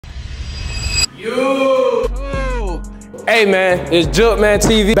You. Hey man, it's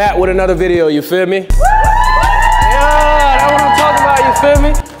Juggmantv back with another video, you feel me? Yeah, that's what I'm talking about, you feel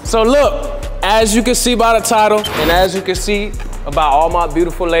me? So look, as you can see by the title, and as you can see about all my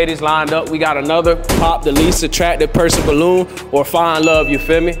beautiful ladies lined up, we got another pop the least attractive person balloon or find love, you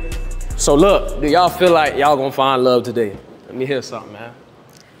feel me? So look, do y'all feel like y'all gonna find love today? Let me hear something, man.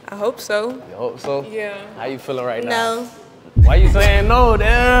 I hope so. You hope so? Yeah. How you feeling right now? No. Why you saying no,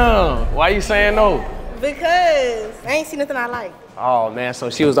 damn? Why you saying no? Because I ain't seen nothing I like. Oh man, so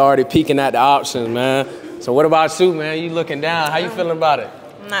she was already peeking at the options, man. So what about you, man? You looking down, how you feeling about it?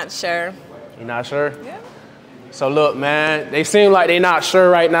 I'm not sure. You not sure? Yeah. So look, man, they seem like they not sure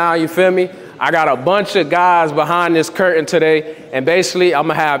right now, you feel me? I got a bunch of guys behind this curtain today, and basically I'm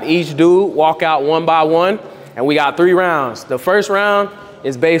gonna have each dude walk out one by one, and we got 3 rounds. The first round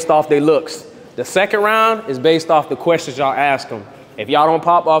is based off their looks. The second round is based off the questions y'all ask them. If y'all don't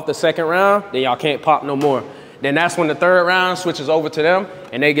pop off the second round, then y'all can't pop no more. Then that's when the third round switches over to them,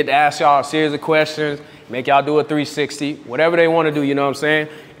 and they get to ask y'all a series of questions, make y'all do a 360, whatever they want to do, you know what I'm saying?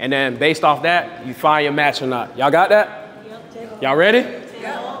 And then based off that, you find your match or not. Y'all got that? Y'all ready?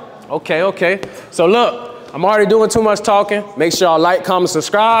 Yeah. Okay, okay. So look, I'm already doing too much talking. Make sure y'all like, comment,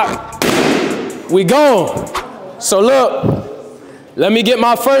 subscribe. We go. So look, let me get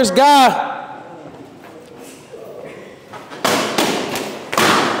my first guy.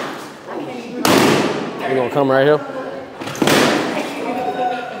 You gonna come right here?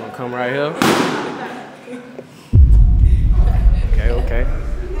 Gonna come right here? Okay.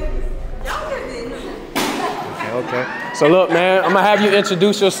 Okay. So look, man, I'm gonna have you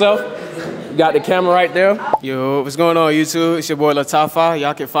introduce yourself. You got the camera right there. Yo, what's going on, YouTube? It's your boy Latafa.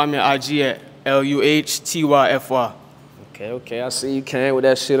 Y'all can find me on IG at LUHTYFY. Okay, I see you came with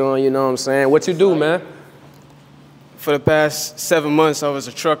that shit on, you know what I'm saying? What you do, man? For the past 7 months, I was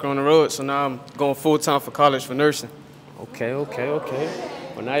a trucker on the road, so now I'm going full-time for college for nursing. Okay.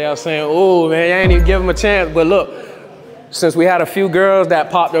 Well, now y'all saying, oh, man, you ain't even give them a chance. But look, since we had a few girls that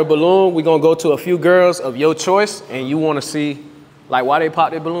popped their balloon, we're gonna go to a few girls of your choice, and you wanna see, like, why they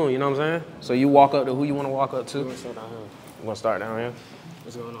popped their balloon, you know what I'm saying? So you walk up to who you wanna walk up to. We're gonna start down here.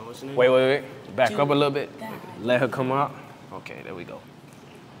 What's going on? What's your name? Wait. Back up a little bit. Let her come out. Okay, there we go.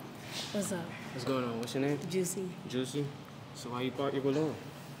 What's up? What's going on? What's your name? Juicy. Juicy. So why you pop your balloon?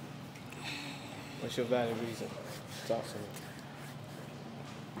 What's your valid reason? Talk to me.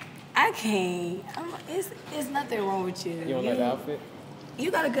 I can't. It's nothing wrong with you. You don't like the outfit?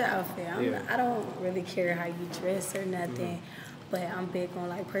 You got a good outfit. Yeah. I don't really care how you dress or nothing, but I'm big on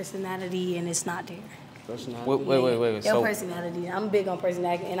like personality, and it's not there. Personality? Wait. Your personality. I'm big on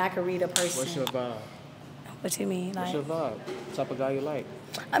personality, and I can read a person. What's your vibe? What you mean? What's your vibe? What type of guy you like?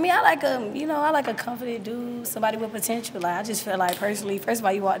 I mean, I like a confident dude, somebody with potential. Like, I just feel like personally, first of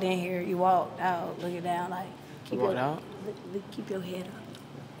all, you walked in here, you walked out, looking down, like, keep your head up.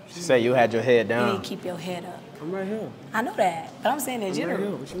 She said you had your head You down. need to keep your head up. I'm right here. I know that, but I'm saying in general.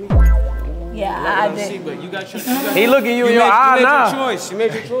 Right here. What you mean? Yeah, I see, did. but you got your He looking you in your eye now. You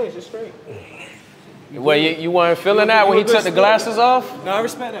made your choice. It's straight. Well, you weren't feeling that when he took the glasses off? No, I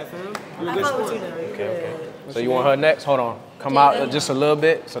respect that, fam. You're a good sport. Okay. So you want her next? Hold on. Come out just a little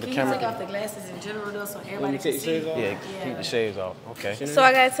bit so the Can camera you take can. off the glasses in general though, so everybody Take can your see? shades off? Yeah, keep the shades off. Okay. So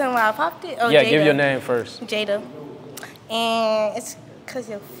I gotta tell them why I popped it? Oh, Yeah, Jada. give your name first. Jada. And it's because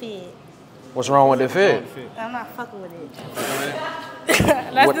your fit. What's wrong with the fit? I'm not fucking with it.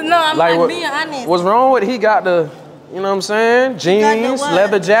 I'm Like not what- being honest. What's wrong with he got the, you know what I'm saying? Jeans, what?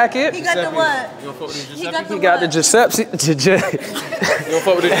 leather jacket. He got the what? You don't fuck with the He Giuseppe? got the He got the what? Giuseppe. You don't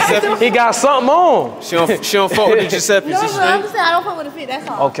fuck with the Giuseppe? He got something on. She don't fuck with the Giuseppes. No, I'm just saying I don't fuck with the fit, that's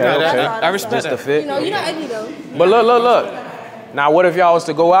all. Okay, No, okay. I respect Just the that. fit. You know, you're not ugly though. But look. Now, what if y'all was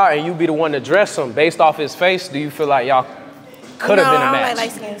to go out and you be the one to dress him based off his face? Do you feel like y'all could have been a I match? don't like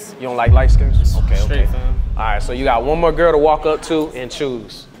light skins. You don't like light skins? Okay. Straight, fam. All right, so you got one more girl to walk up to and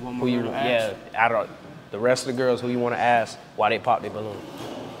choose. One more girl to ask. Out of the rest of the girls who you want to ask why they popped their balloon.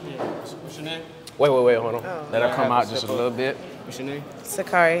 Yeah. What's your name? Wait, hold on. Let her come out just a little bit. What's your name?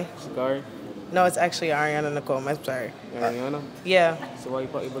 Sakari. Sakari? No, it's actually Ariana Nicole. I'm sorry. Ariana? Yeah. So why you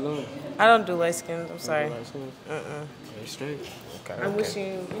pop your balloon? I don't do light skins. I'm sorry. Very straight. I'm wishing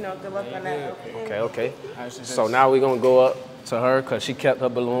you, good luck on that. Okay. So now we're going to go up to her because she kept her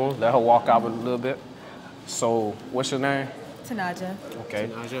balloon. Let her walk out a little bit. So what's your name? Tanaja. Okay.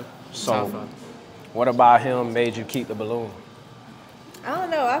 Naja? So what about him made you keep the balloon? I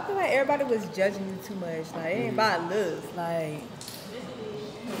don't know. I feel like everybody was judging you too much. Like, it ain't about looks. Like,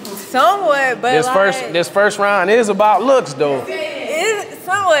 somewhat, but This first round is about looks, though. it's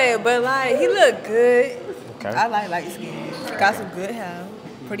somewhat, but like, he look good. Okay. I like light skin. Got some good hair.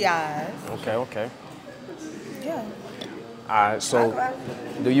 pretty eyes. Okay, okay. Yeah. All right, so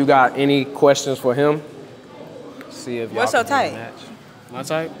do you got any questions for him? See if y'all What's your can get a type? match. My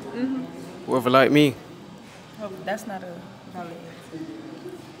type? Whoever like me. Oh, that's not a valid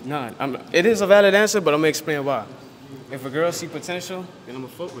answer. Nah, it is a valid answer, but I'm gonna explain why. If a girl see potential, then I'm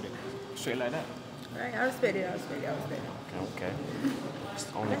gonna fuck with it. Straight like that. All right, I respect it. Okay. That's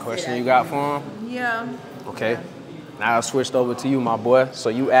the only question you got for him? Yeah. Okay. Now I switched over to you, my boy. So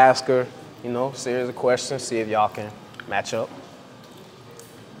you ask her, you know, series of questions, see if y'all can match up.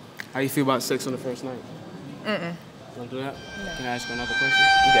 How you feel about sex on the first night? Don't do that? No. Can I ask you another question?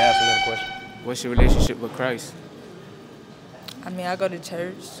 You can ask another question. What's your relationship with Christ? I mean, I go to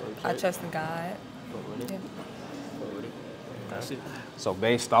church. I trust in God. Yeah. That's it. So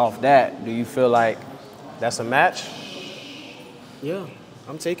based off that, do you feel like that's a match? Yeah,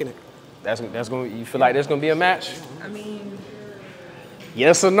 I'm taking it. That's gonna. You feel like there's gonna be a match? I mean,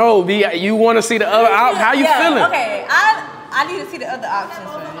 Yes or no? You want to see the other? How you feeling? Okay, I need to see the other options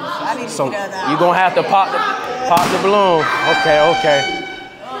first. I need to So see the other options. you gonna have to pop the balloon. Okay.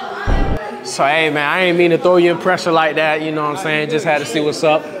 So hey man, I ain't mean to throw you in pressure like that. You know what I'm saying? Just had to see what's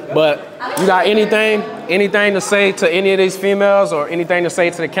up. But you got anything to say to any of these females, or anything to say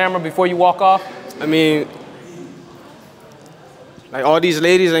to the camera before you walk off? I mean, like all these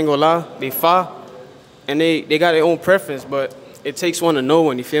ladies, ain't gonna lie, they fine, and they got their own preference, but it takes one to know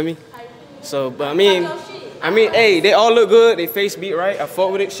one, you feel me? So, but I mean, hey, they all look good, they face beat right, I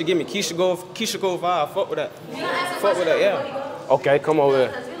fuck with it. She give me Keisha go vibe, I fuck with that. Yeah. Okay, come over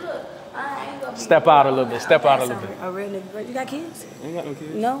here. Step out a little bit. A real nigga. You got kids? I ain't got no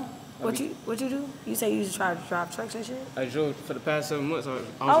kids. No. What you do? You say you used to try to drive trucks and shit? I drove for the past 7 months. I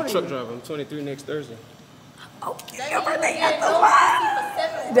was a truck driver. I'm 23 next Thursday. Oh, your birthday after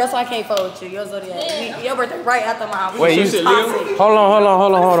mine. That's why I can't fuck with you. Your zodiac. Your birthday right after mine. Wait, you hold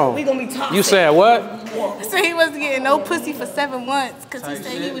on. We gonna be toxic. You said what? So he wasn't getting no pussy for 7 months because he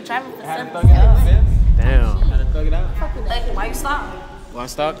said he was driving for 7 months. Damn. Gotta thug it out. Why you stop? Well, I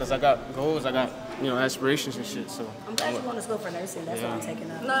stopped because I got goals. I got, aspirations and shit. So I'm glad you want to school for nursing. That's what I'm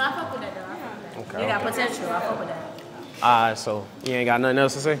taking up. No, I fuck with that girl. Okay. You got potential. I fuck with that. Alright, so you ain't got nothing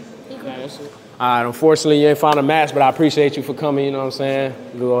else to say? yeah, that's it. Alright, unfortunately you ain't found a match, but I appreciate you for coming, you know what I'm saying?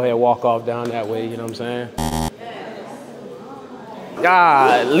 You go ahead and walk off down that way, you know what I'm saying?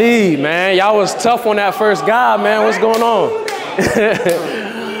 Golly, man. Y'all was tough on that first guy, man. What's going on?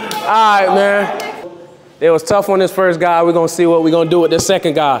 Alright, man. It was tough on this first guy. We're gonna see what we're gonna do with this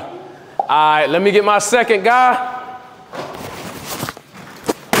second guy. Alright, let me get my second guy.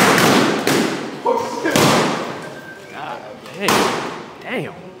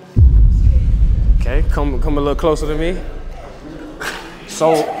 Damn. Okay, come a little closer to me.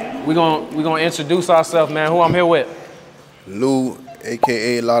 So we're gonna introduce ourselves, man. Who I'm here with? Lou,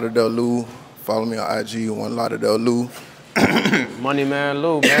 aka Lauderdale Lou. Follow me on IG, one Lauderdale Lou. Money Man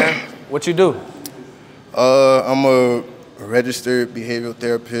Lou, man. What you do? I'm a registered behavioral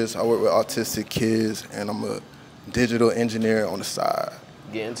therapist. I work with autistic kids, and I'm a digital engineer on the side.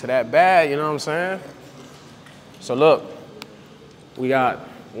 Get into that bag, you know what I'm saying? So look, we got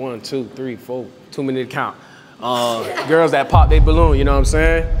 1, 2, 3, 4, too many to count. Girls that pop their balloon, you know what I'm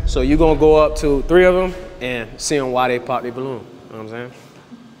saying? So you gonna go up to 3 of them and see them why they pop their balloon, you know what I'm saying?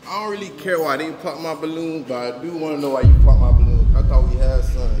 I don't really care why they pop my balloon, but I do want to know why you pop my balloon. I thought we had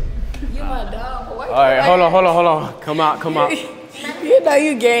something. You my dog, but why you All right, hold on. Come out. You know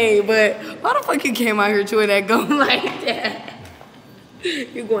you gay, but why the fuck you came out here chewing that gum like that?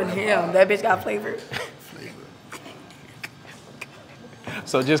 You going ham. That bitch got flavor.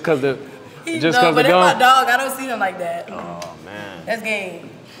 So just cause the But that's my dog. I don't see him like that. Oh man. That's game.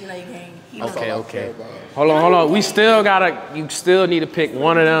 You know you game. Okay. Hold on. You still need to pick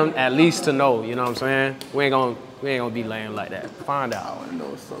one of them at least to know, you know what I'm saying? We ain't gonna be laying like that. Find out. I want to know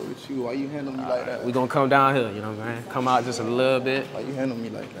what's up with you. Why you handle me like that? We gonna come down here, you know what I'm saying? Come out just a little bit. Why you handle me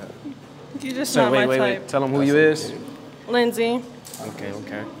like that? You just So not my type. wait. Tell them who you is. Lindsay,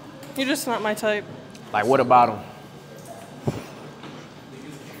 Okay. you're just not my type. Like what about him?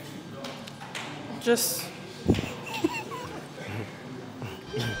 Just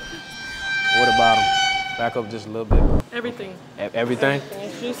What about him? Back up just a little bit. everything. Everything?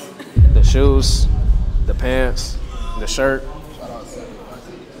 It's just The shoes, the pants, the shirt.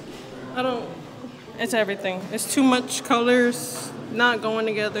 it's everything. It's too much colors, not going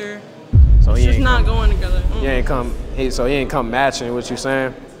together. So It's just not going together. He ain't come matching what you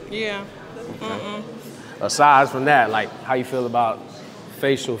saying. Yeah. Aside from that, like how you feel about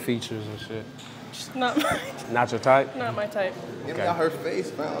facial features and shit? Just not Not your type? not my type. Give me out her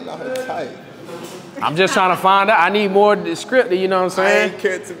face, man. I'm not her type. I'm just trying to find out. I need more descriptive, you know what I'm saying? I ain't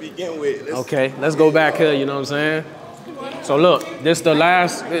care to begin with. Okay, let's go back here, you know what I'm saying? So look, this the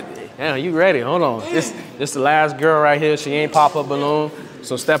last, damn, you ready, hold on. This the last girl right here, she ain't pop up balloon.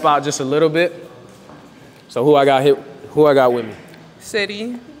 So step out just a little bit. So who I got with me?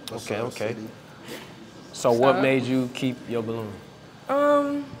 City. Okay. So what made you keep your balloon?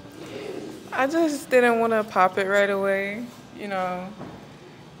 I just didn't want to pop it right away, you know.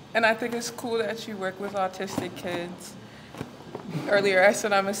 And I think it's cool that you work with autistic kids. Earlier I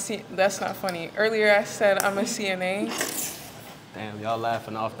said that's not funny. Earlier I said I'm a CNA. Damn, y'all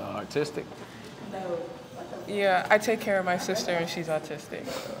laughing off the artistic? No. Yeah, I take care of my sister and she's autistic.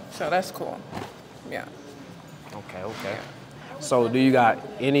 So that's cool. Yeah. Okay. So do you got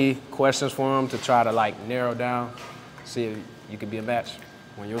any questions for him to try to like narrow down, see if you could be a match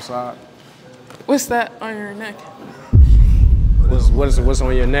on your side? What's that on your neck? What's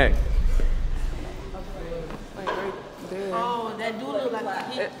on your neck? Like right there. Oh, that do look like a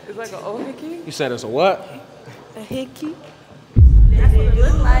hickey. It's like an old hickey? You said it's a what? A hickey? That's what it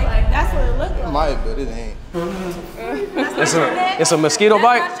look like. That's what it look like. Might, but it ain't. It's a mosquito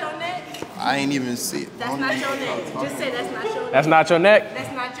bite? That's not your neck. I ain't even see it. That's not your neck. Just say that's not your neck. That's not your neck?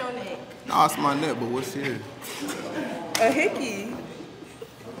 That's not your neck. Nah, it's my neck, but what's here? A hickey?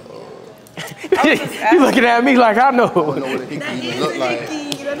 You looking at me like I know. I don't know what a hickey even look like.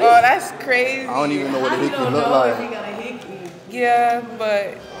 Oh, that's crazy. I don't even know what a hickey look like. Yeah,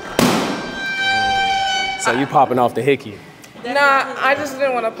 but So you popping off the hickey? nah, I just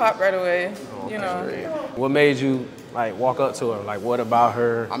didn't want to pop right away. You know. What made you like walk up to her? Like what about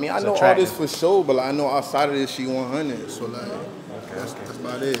her? I mean, I is know all attractive? this for sure, but I know outside of this, she 100. So like, that's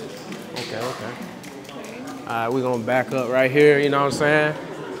about it. Okay. All right, we're gonna back up right here, you know what I'm saying?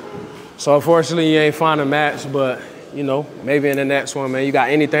 So unfortunately, you ain't find a match, but you know, maybe in the next one, man. You got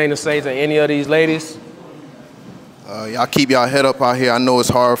anything to say to any of these ladies? Y'all keep y'all head up out here. I know it's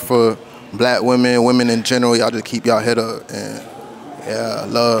hard for black women in general. Y'all just keep y'all head up and yeah,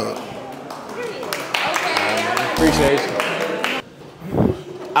 love. Appreciate you.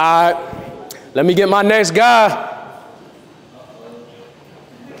 All right, let me get my next guy.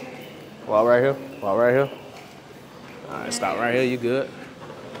 Walk right here. All right, stop right here. You good?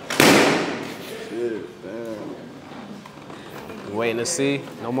 Shit, damn. You waiting to see?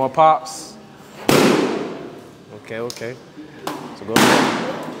 No more pops? Okay. So go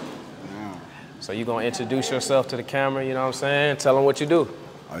ahead. So you gonna introduce yourself to the camera, you know what I'm saying? Tell them what you do.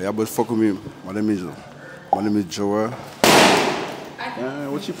 Y'all boys fuck with me. My name is Joel.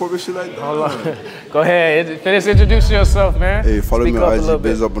 What you fucking shit like that? Hold on. Go ahead. Finish introducing yourself, man. Hey, follow Speak me up a on little IG,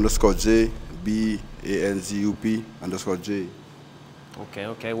 bit. BazeUp_J, BANZUP_J.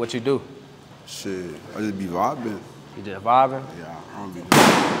 Okay. What you do? Shit, I just be vibing. You just vibing? Yeah, I don't be doing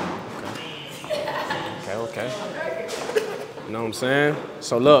Okay. You know what I'm saying?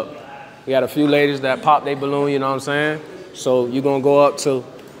 So look, we got a few ladies that pop their balloon, you know what I'm saying? So you gonna go up to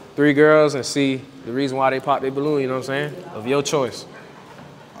 3 girls and see the reason why they pop their balloon, you know what I'm saying? Of your choice.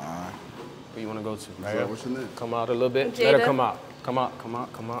 Alright. Where you wanna go to? Right So, here? what's your name? Come out a little bit. Jada. Let her come out. Come out.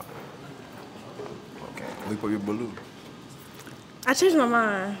 Okay. We put your balloon. I changed my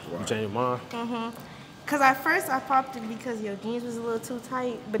mind. You change your mind? Cause at first I popped it because your jeans was a little too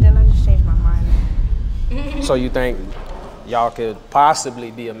tight, but then I just changed my mind. So you think y'all could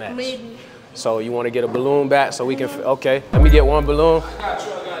possibly be a match? Maybe. So you want to get a balloon back so we can, okay, let me get one balloon. I got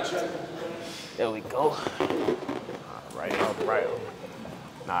you. There we go. Right up. All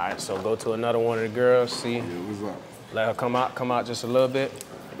right, so go to another one of the girls, see. Yeah, what's up? Let her come out just a little bit.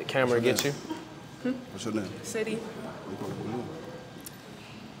 Let the camera get you. What's your name? City. We put your balloon.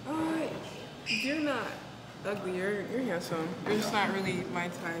 You're not ugly. You're handsome. You're just not really my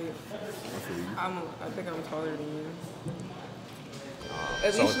type. I feel you. I think I'm taller than you.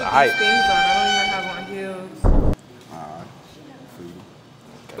 At So least it's with the height. these things on, I don't even have on heels. Alright. I feel you.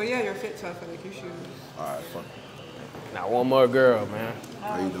 But yeah, your fit tough. I like your shoes. Alright, fuck. Now one more girl, man.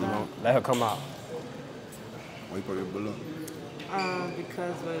 How you doing? Let her come out. Why you put your balloon?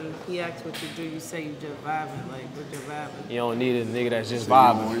 Because when he asks what you do, you say you just vibing, like, what you vibing. You don't need a nigga that's just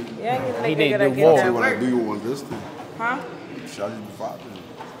vibing. Yeah, He need to do Say more. what I do, you want this thing. Huh? Should I just be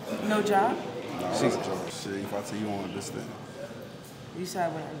vibing? No job? Nah, what's your shit? If I tell you want this thing. You said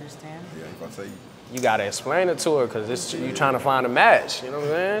I wouldn't understand. Yeah, if I tell you. You gotta explain it to her because you trying to find a match. You know what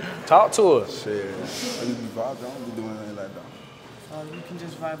I'm saying? Talk to her. Shit. I just be vibing. I don't be doing anything like that. So you can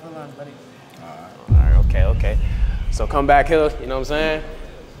just vibe along, buddy. All right, okay. So come back here, you know what I'm saying?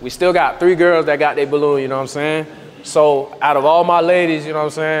 We still got 3 girls that got their balloon, you know what I'm saying? So out of all my ladies, you know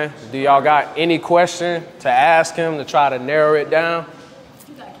what I'm saying? Do y'all got any question to ask him to try to narrow it down?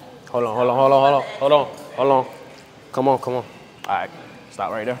 Hold on. Come on. All right,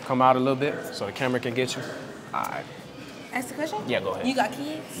 stop right there. Come out a little bit so the camera can get you. All right. Ask the question? Yeah, go ahead. You got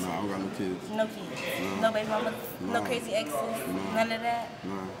kids? No, I don't got no kids. No kids. No baby mama? No crazy exes? None of that?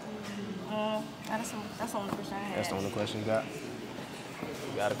 No. That's the only question I had. That's the only question you got?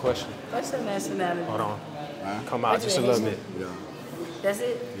 You got a question? What's your nationality? Hold on. Come out just a little bit. Yeah. That's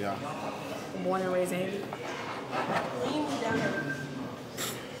it? Yeah. Born and raised in Haiti? When you moved down here?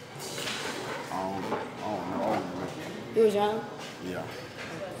 I don't know. You was young? Yeah.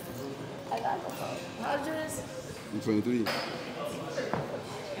 I got no phone. How old you is? I'm 23. And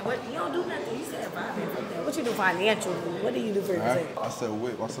what, you don't do nothing. You said vibing. What you do financially? What do you do for yourself? I said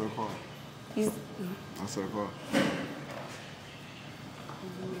whip. I said a car. I said a car.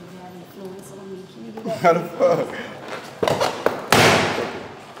 How the fuck?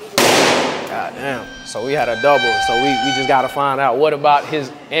 God damn. So we had a double. So we just got to find out what about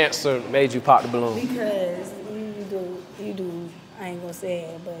his answer made you pop the balloon. Because you do, I ain't gonna say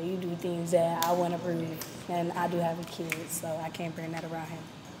it, but you do things that I wouldn't approve. And I do have a kid, so I can't bring that around him.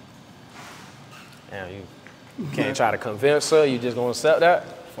 Damn, you can't try to convince her. You just gonna accept that?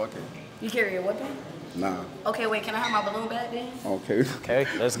 Fuck it. You carry a weapon? Nah. Okay, wait, can I have my balloon back then? Okay. Okay,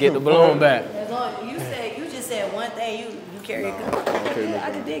 let's get the balloon back. As long as you just said one thing, you carry a gun. Okay,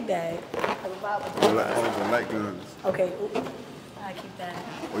 I can dig that. I like guns. Okay, I keep that.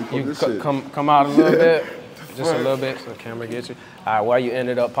 You come out a little bit, just a little bit, so the camera gets you. All right, why you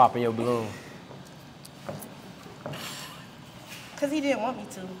ended up popping your balloon? Because he didn't want me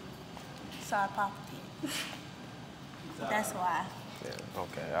to. So I popped it. That's why. Yeah,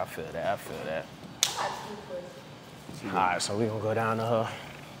 okay, I feel that. All right, so we're going to go down to her,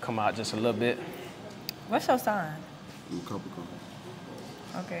 come out just a little bit. What's your sign? I'm a Capricorn.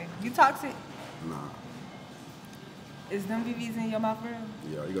 Okay. You toxic? Nah. Is them VVs in your mouth real?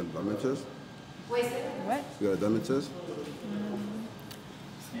 Yeah, you got a diamond chest? Wait, what? You got a diamond chest?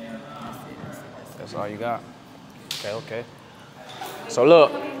 That's all you got? Okay. So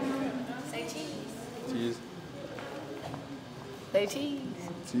look. Say cheese. Cheese. Say cheese.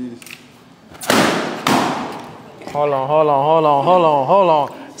 Cheese. Hold on.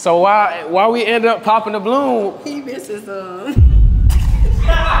 So why we end up popping the balloon? He misses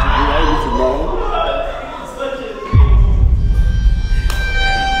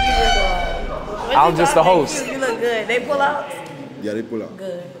I'm just the host. You look good. They pull out? Yeah, they pull out.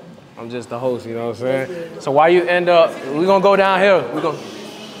 Good. I'm just the host, you know what I'm saying? So why you end up, we're gonna go down here. We're gonna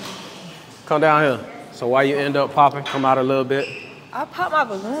come down here. So why you end up popping, come out a little bit? I popped my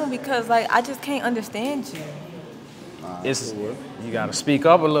balloon because I just can't understand you. It's, you gotta speak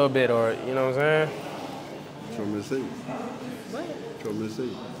up a little bit or, you know what I'm saying? What you want me to say? What? What you want me to say?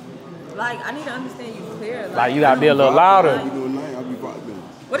 I need to understand you clear. Like you gotta be a little louder. I'll be doing night, I'll be vibing.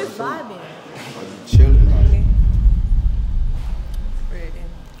 What is vibing? I'll be chilling.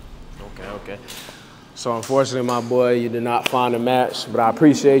 Okay. So unfortunately, my boy, you did not find a match, but I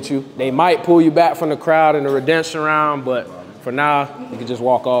appreciate you. They might pull you back from the crowd in the redemption round, but for now, you can just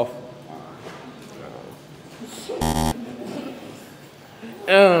walk off.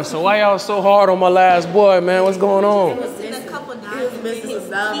 So why y'all so hard on my last boy, man? What's going on?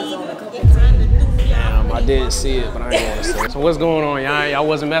 Damn, I didn't see it, but I ain't gonna say it. So what's going on, y'all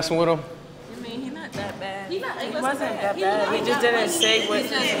wasn't messing with him? I mean, he's not that bad. He wasn't that bad. He just didn't say what. He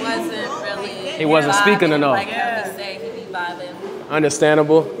just wasn't really. He wasn't speaking enough. Like he say, he be vibing.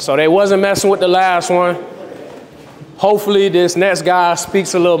 Understandable. So they wasn't messing with the last one. Hopefully this next guy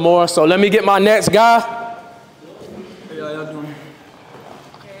speaks a little more. So let me get my next guy. Hey, how y'all doing?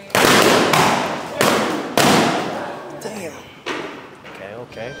 Damn.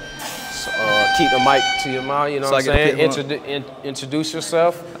 Okay. So keep the mic to your mouth, you know what I'm saying? Introduce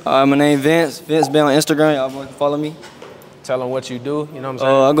yourself. My name Vince. Vince been on Instagram. Y'all want to follow me? Tell them what you do, you know what I'm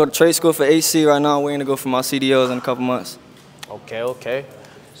saying? I go to trade school for AC right now. I'm waiting to go for my CDLs in a couple months. Okay.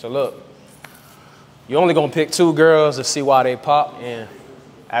 So look, you're only gonna pick 2 girls to see why they pop, and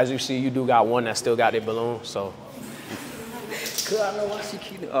as you see, you do got one that still got their balloon, so. Cause I know why she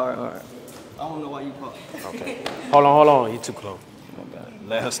keep it. All right. I don't know why you pop. Okay. Hold on, you too close.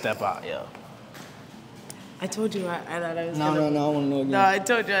 Let her step out, yeah. I told you I thought I was No, gonna. I want to know again. No, I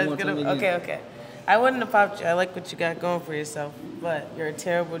told you I was You gonna. want to tell me Okay. I wouldn't have popped you. I like what you got going for yourself, but you're a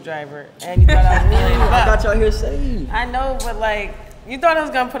terrible driver, and you thought I was really. I got y'all here saying. I know, but you thought I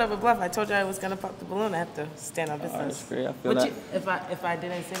was gonna put up a bluff. I told you I was gonna pop the balloon. I have to stand on business. That's great. I feel that. If I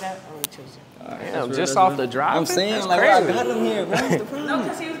didn't say that, I would have chosen you. Damn, just off the drive. I'm saying, that's like, crazy. I got him here. What's the problem? No,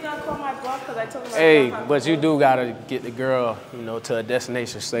 because he was gonna call my bluff because I told him. Hey, but you do gotta get the girl, to a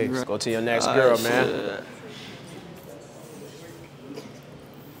destination safe. Go to your next girl, man.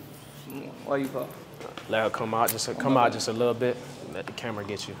 Why you pop? Let her come out just a little bit. Let the camera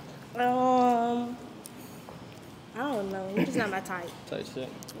get you. I don't know. He's just not my type. Type shit.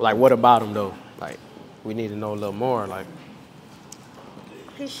 Like, what about him though? Like, we need to know a little more. Like,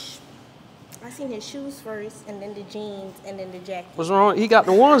 I seen his shoes first, and then the jeans, and then the jacket. what's wrong? He got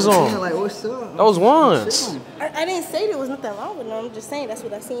the ones on. Like, what's up? Those ones. I didn't say there was nothing wrong with them. I'm just saying that's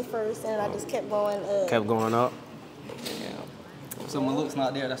what I seen first, and I just kept going up. Kept going up. Yeah. So my look's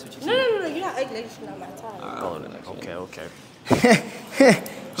not there. That's what you said. No. You're not ugly. You're not my type. Oh, okay.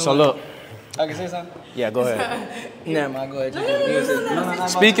 So look. I can say something? Yeah, go ahead. Never mind. Go ahead. No.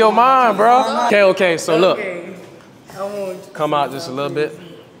 Speak your mind, bro. Okay. So look. Come out just a little bit.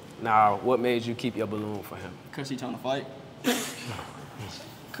 Now, what made you keep your balloon for him? Cause she trying to fight.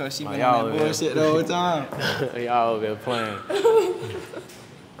 Cause she been y'all on that bullshit the whole time. Y'all over there playing.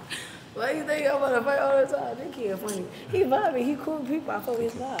 Why you think I'm gonna fight all the time? That kid funny. He vibing. He cool people. I fuck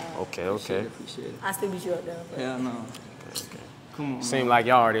with his vibe. Okay. Appreciate it. I still beat you up though. Hell no. Come on. Seem like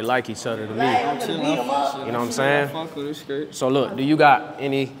y'all already like each other to me. I'm chilling. You know what I'm saying? Fuck with this skirt. So look, do you got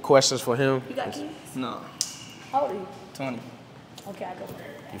any questions for him? You got kids? No. How old are you? 20. Okay, I go.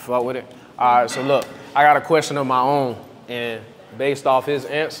 You fuck with it? All right, so look, I got a question of my own, and based off his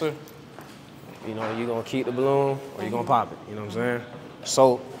answer, you know, you gonna keep the balloon or you gonna pop it, you know what I'm saying?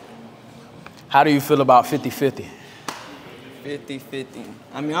 So, how do you feel about 50-50? 50-50.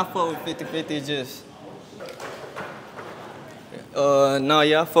 I mean, I fuck with 50-50 just...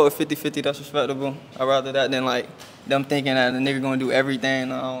 I fuck with 50-50, that's respectable. I'd rather that than like, them thinking that the nigga gonna do everything.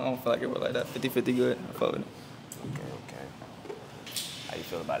 No, I don't feel like it was like that. 50-50 good, I fuck with it. Okay. How you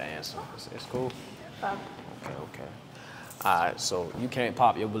feel about the answer? It's cool? Okay. All right, so you can't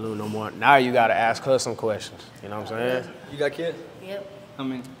pop your balloon no more. Now you gotta ask her some questions, you know what I'm saying? You got kids? Yep. I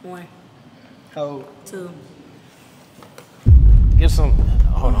mean, 1. how old? 2. Give some,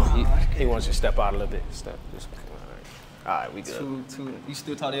 hold on, he wants you to step out a little bit. All right, we good. 2. You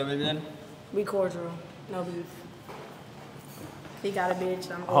still talk to your baby daddy? We cordial. No beef. He got a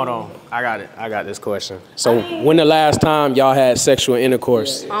bitch. I'm Hold on, I got this question. So when the last time y'all had sexual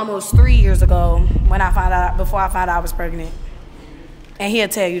intercourse? Almost 3 years ago, when before I found out I was pregnant. And he'll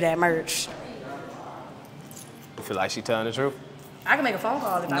tell you that merch. You feel like she telling the truth? I can make a phone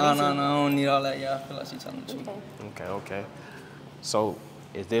call if I need to. No, I don't need all that. Yeah, I feel like she's telling the truth. Okay. So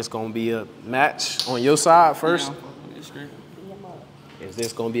is this gonna be a match on your side first? Is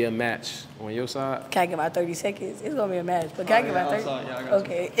this gonna be a match on your side? Can I get my 30 seconds? It's gonna be a match, but can I get my 30?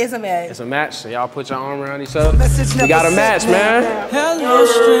 Okay, it's a match. It's a match, so y'all put your arm around each other. We got a match, man. Hello,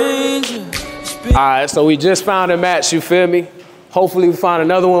 stranger. All right, so we just found a match, you feel me? Hopefully we find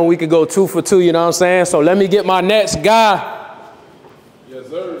another one, we could go 2 for 2, you know what I'm saying? So let me get my next guy. Yes,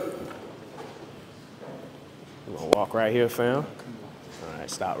 sir. We're gonna walk right here, fam. All right,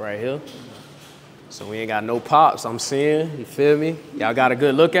 stop right here. So we ain't got no pops, I'm seeing, you feel me? Y'all got a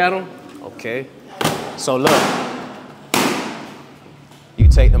good look at them? Okay. So look, you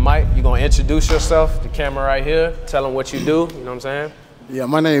take the mic, you gonna introduce yourself, the camera right here, tell them what you do, you know what I'm saying? Yeah,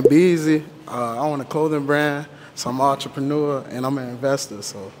 my name Beezy. I own a clothing brand, so I'm an entrepreneur and I'm an investor,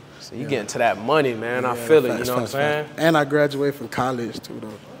 so. So you getting to that money, man, I feel it, you know what I'm saying? And I graduated from college too,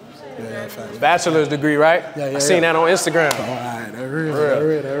 though. Yeah, facts. Bachelor's degree, right? Yeah. I seen that on Instagram. All right, that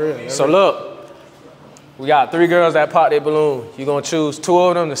real. So look, we got 3 girls that pop their balloon. You gonna choose 2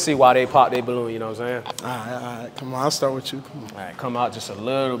 of them to see why they pop their balloon, you know what I'm saying? All right, come on, I'll start with you, come on. All right, come out just a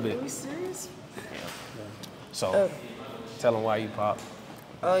little bit. Are you serious? So, tell them why you pop.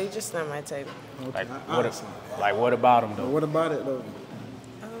 Oh, you're just not my type. Like, what about them though? What about it though?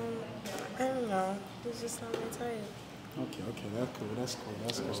 I don't know. It's just not my type. Okay, that's cool.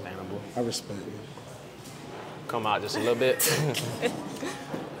 Understandable. I respect you. Come out just a little bit.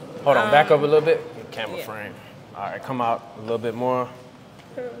 Hold on, back up a little bit. Camera frame. All right, come out a little bit more.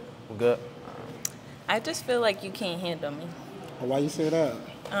 We're good. I just feel like you can't handle me. Why you say that?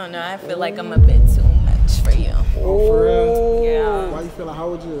 I don't know. I feel like I'm a bit too much for you. Oh, for real? Yeah. Why you feel like, how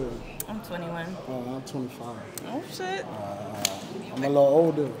old you? I'm 21. Oh, I'm 25. Oh, shit. I'm a little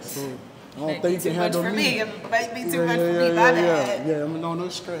older, so I don't think you can handle me. It might be too much for me, my bad. Yeah, no,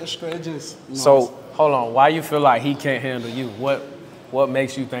 it's straight, just. You know, So, hold on. Why you feel like he can't handle you? What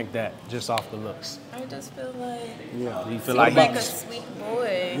makes you think that, just off the looks? I just feel like You feel he's like like a sweet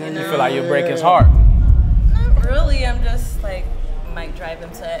boy. You know? You feel like you break his heart? Not really. I'm just like might drive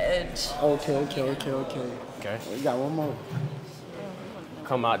him to the edge. Okay. We got one more.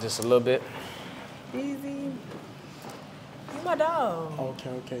 Come out just a little bit. Easy. You my dog.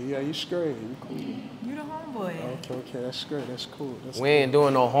 Okay. Yeah, you straight. You cool. You the homeboy. Okay. That's great. That's cool. We ain't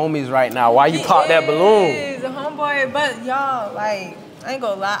doing no homies right now. Why you pop that balloon? He's a homeboy, but y'all, like, I ain't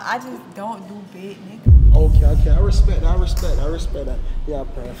gonna lie, I just don't do big niggas. Okay. I respect that. Yeah,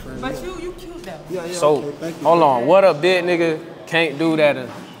 preference. But you cute though. Yeah. So, okay, thank you. hold on. What a big nigga can't do that a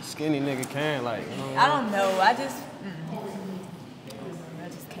skinny nigga can? Like, you know? I don't know. I just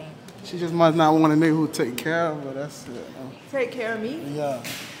can't. She just must not want a nigga who take care of her. That's it. Take care of me? Yeah.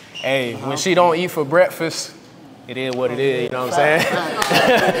 Hey, when she don't eat for breakfast, it is what it is, you know what I'm saying?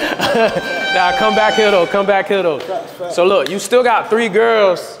 Nah, come back here though. So look, you still got 3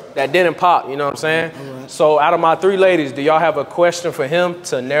 girls that didn't pop, you know what I'm saying? Right. So out of my 3 ladies, do y'all have a question for him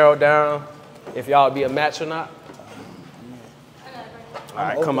to narrow down if y'all would be a match or not? All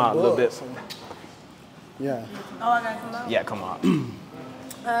right, come out a little bit. Yeah. Oh, I gotta come out? Yeah, come out.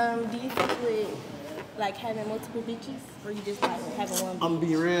 Do you think with like having multiple bitches or you just like having one bitch? I'm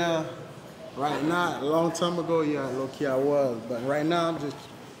be real. Right now, a long time ago, yeah, low key I was. But right now,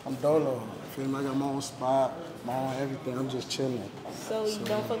 I'm dolo. Feel me? I got my own spot, my own everything. I'm just chilling. So you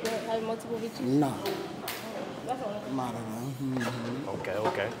don't fuck with having multiple bitches? Nah. That's all. Not at all.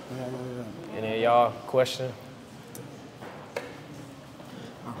 Okay. Yeah. Any of y'all question?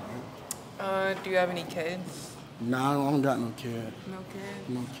 Do you have any kids? Nah, I don't got no kid. No kids?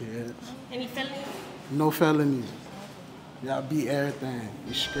 No kids. Any felonies? No felonies. Y'all beat everything.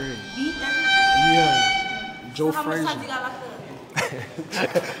 You straight. Beat everything? Yeah. Joe So how much Frazier. time you got locked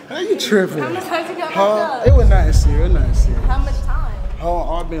up? How you tripping? How much time you got locked up? It was nothing serious. How much time?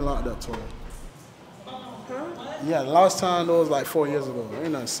 I've been locked up twice. Yeah, the last time that was like 4 years ago.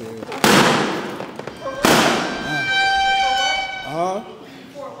 Ain't nothing serious.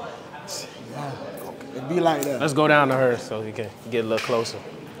 Yeah, it be like that. Let's go down to her so we can get a little closer.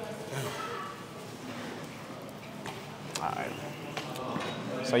 All right.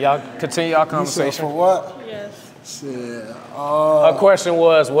 So y'all continue y'all conversation. For what? Yes. Shit. Her question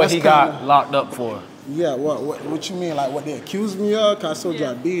was what he got locked up for. Yeah, what you mean? Like what they accused me of? Cause I told you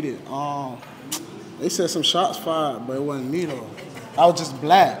I beat it. They said some shots fired, but it wasn't me though. I was just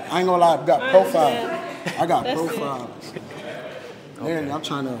black. I ain't gonna lie, I got profiled. I got profiled. Literally, I'm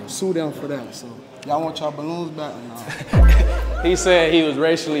trying to sue them for that. So y'all want y'all balloons back or not? He said he was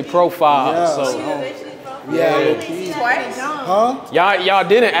racially profiled. Yeah. Twice? Huh? Y'all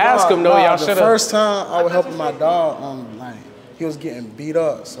didn't ask him though. Y'all should have. The first time I was helping my dog, like he was getting beat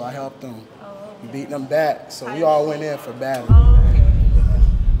up, so I helped him beat them back. So we all went in for battle.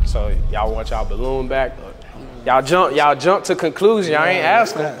 So y'all want y'all balloon back? Y'all jump to conclusion. Y'all ain't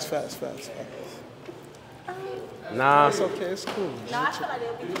ask him. Facts. Nah. It's okay. It's cool. No, I feel like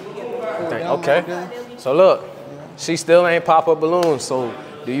they'll be together. Okay. So look, she still ain't pop up balloons. So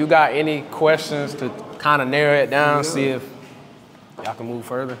do you got any questions to kind of narrow it down, see if y'all can move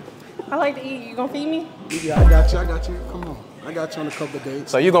further? I like to eat. You gonna feed me? Yeah, I got you. Come on. I got you on a couple of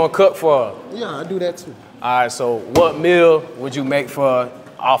dates. So you gonna cook for her? Yeah, I do that too. All right, so what meal would you make for her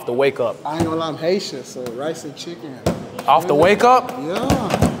off the wake up? I ain't gonna lie, I'm Haitian, so rice and chicken. Off the wake up?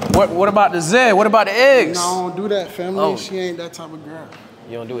 Yeah. What about the Zed? What about the eggs? No, I don't do that, family. Oh. She ain't that type of girl.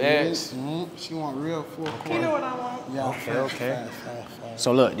 You don't do eggs? She want real full course. You know what I want? Yeah, Okay.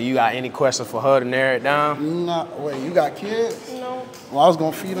 So look, do you got any questions for her to narrow it down? Nah, wait, you got kids? No. Well, I was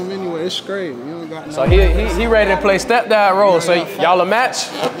gonna feed them anyway. It's straight. You don't got So he ready to play stepdad role. So y'all a match?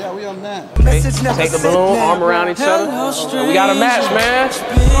 Yeah, we a match. Okay. Take the balloon, arm around each other. And we got a match, man.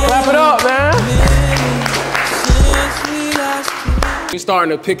 Clap it up, man. We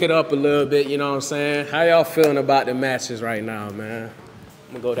starting to pick it up a little bit, you know what I'm saying? How y'all feeling about the matches right now, man?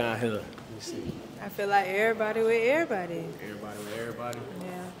 I'm gonna go down here. Let me see. I feel like everybody with everybody. Everybody with everybody?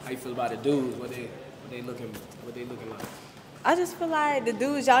 Yeah. How you feel about the dudes? What they looking like? I just feel like the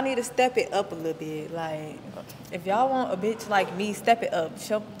dudes, y'all need to step it up a little bit. Like, if y'all want a bitch like me, step it up.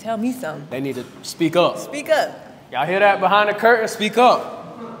 Tell me something. They need to speak up. Speak up. Y'all hear that behind the curtain? Speak up.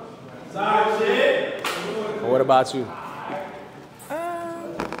 What about you?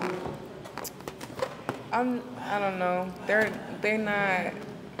 I don't know. They're not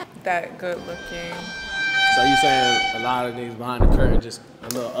that good looking. So you saying a lot of niggas behind the curtain just a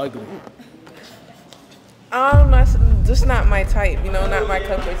little ugly? Just not my type, you know, not my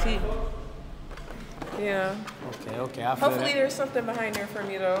cup of tea. Yeah. Okay, I feel Hopefully that. there's something behind there for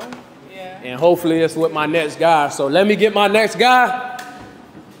me though. Yeah. And hopefully it's with my next guy. So let me get my next guy.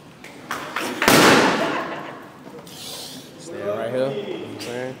 Stay right here. You know what I'm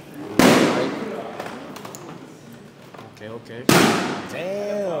saying? Okay.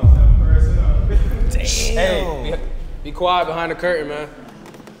 Damn. Hey, be quiet behind the curtain, man.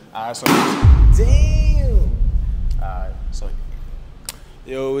 All right, so. Damn. Alright, so.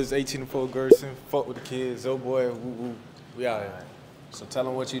 Yo, it's 18-4 Gerson. Fuck with the kids. Oh boy, woo woo. We out here. So tell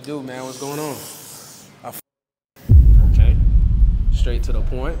them what you do, man. What's going on? Okay. straight to the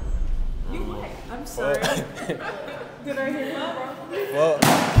point. I'm sorry. Did I hear you?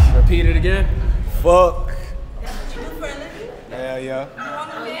 Fuck. Repeat it again. Fuck. That's what you do for a living? Hell yeah. You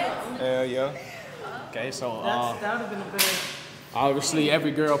want to dance? Hell yeah. Okay, so That would have been a better. obviously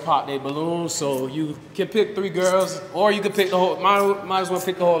every girl pop their balloons, so you can pick 3 girls, or you can pick the whole. Might as well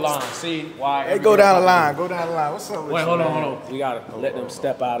pick the whole line. See why? Hey, every go girl down the pop line. Go down the line. What's up with Wait, you, hold man? on. We gotta let them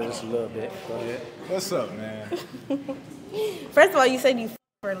step out of this a little bit. Go ahead. What's up, man? First of all, you said you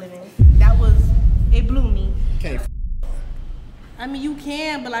for a living. That was, it blew me. Can't I mean, you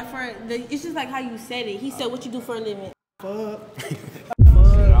can, but like it's just like how you said it. He said, "What you do for a living?" Fuck.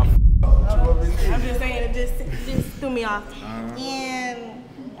 I'm just saying, it just threw me off. And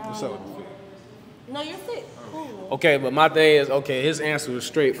What's up? no, you're sick. Cool. Okay, but my thing is, okay, his answer was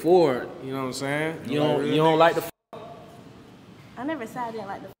straightforward. You know what I'm saying? You don't like the. I never said I didn't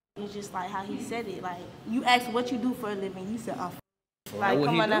like the. It's just like how he said it. Like you asked, "What you do for a living?" You said, "Oh." Like, what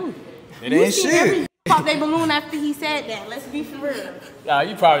come he on now. do? It You ain't see shit. every pop their balloon after he said that. Let's be for real. Nah,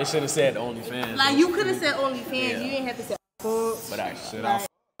 you probably should have said OnlyFans. Like you could have said OnlyFans. Yeah. You didn't have to say. But I should Like,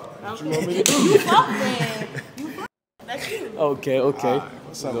 have. okay. You fuck then. You fuck. That's you. Okay.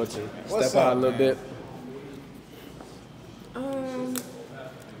 What's up with you? Step out a little bit. I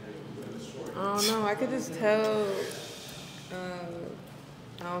don't know. I could just tell.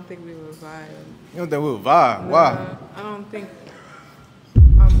 I don't think we would vibe. You don't think we'll vibe? Why? I don't think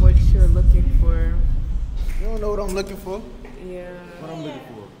I'm what you're looking for. You don't know what I'm looking for? Yeah. What I'm looking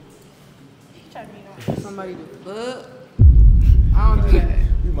for? Somebody to fuck. I don't do that.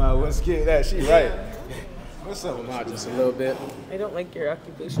 You might well skip that. She right. What's up? Come out just a little bit. I don't like your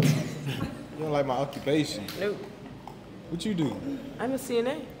occupation. You don't like my occupation? Nope. What you do? I'm a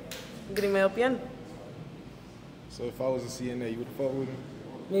CNA. I'm getting my LPN. So if I was a CNA, you would fuck with me?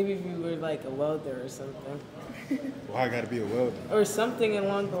 Maybe if you were like a welder or something. Well, I gotta be a welder. Or something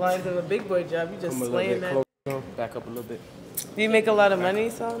along the lines of a big boy job. You just Come a little slaying bit that. closer. Back up a little bit. Do you make a lot of money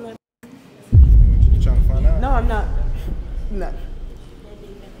selling that? You trying to find out? No, I'm not. No.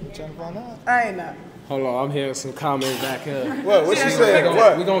 You trying to find out? I ain't not. Hold on, I'm hearing some comments back here. What she said?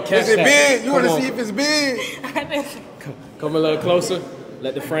 What? We gonna catch Is it that. big? You Come want to on. see if it's big? Come a little closer.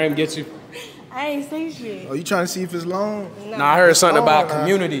 Let the frame get you. I ain't say shit. Oh, you trying to see if it's long? No. Nah, I heard something about Oh, nah.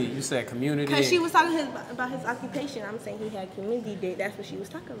 community. You said community. Cause she was talking about his occupation. I'm saying he had community day. That's what she was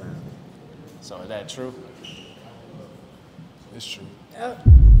talking about. So is that true? It's true. Oh,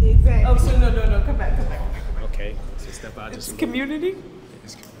 exactly. Oh, so no. Come back. Okay. So step out just a It's little. community?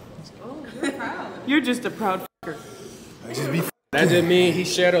 Oh, you're proud. You're just a proud fucker. That just means he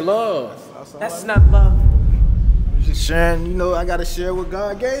shared the love. That's not love. I'm just sharing, you know, I gotta share what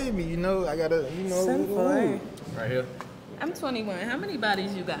God gave me, you know, I gotta, you know. Sinful, eh? Right here. I'm 21. How many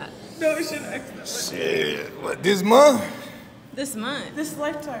bodies you got? No, we shouldn't ask that. Shit, what, this month? This month. This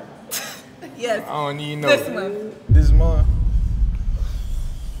lifetime. Yes. I don't even know. This month. This month?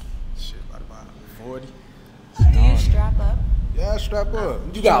 Shit, about 40. Do you strap up? Yeah, strap up.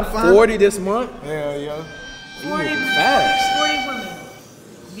 You got 40 this month? Hell yeah. 40 fast. 40 women.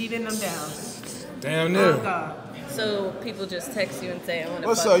 Beating them down. Damn Oh, near. God. So people just text you and say, I want to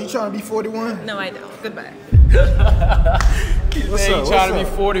What's fuck up? You trying to be 41? No, I don't. Goodbye. What's You up? trying to What's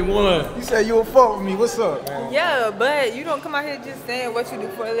be up? 41. You said you would fuck with me. What's up, man? Yeah, but you don't come out here just saying what you do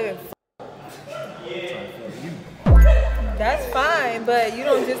for a living. That's fine, but you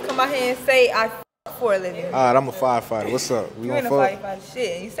don't just come out here and say I f for a living. All right, I'm a firefighter. What's up? We You ain't gonna a fuck? firefighter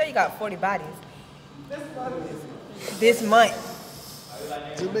shit. And you say you got 40 bodies. This month.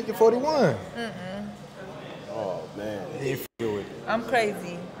 Just make it 41. Mm-mm. Oh, man. He ain't f***ing with it. I'm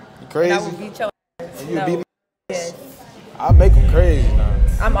crazy. You crazy? And I will beat your ass. You No. beat my Yes. I'll make him crazy now.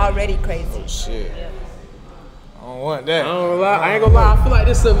 I'm already crazy. Oh, shit. I don't want that. I ain't gonna lie. I feel like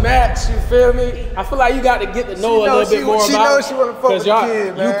this is a match. You feel me? I feel like you got to get to know a little bit more she about. knows she wanna fuck with the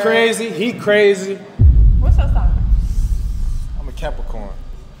kid, man. You crazy. He crazy. What's your sign? I'm a Capricorn.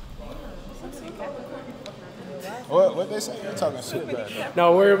 What they say? They talking shit about that.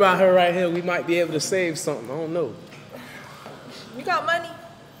 No, worry about her right here. We might be able to save something. I don't know. You got money?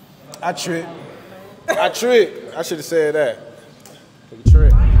 I trick. I should have said that. You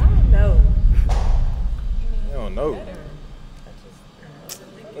trick. I don't know. You don't know.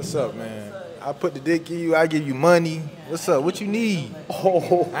 What's up, man? I put the dick in you. I give you money. What's up? What you need?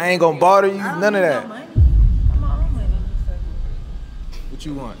 Oh, I ain't gonna bother you. None of that. What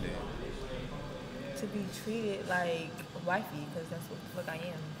you want, then? To be treated like a wifey, because that's what the fuck I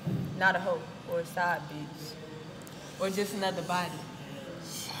am. Not a hoe or a side bitch. Or just another body.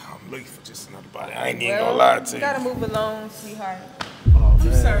 I'm looking for just another body. I ain't even gonna lie to You you. gotta move along, sweetheart. Oh,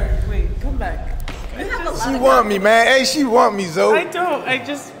 I'm sorry. Wait, come back. She want me, man. Hey, she want me, Zoe. I don't. I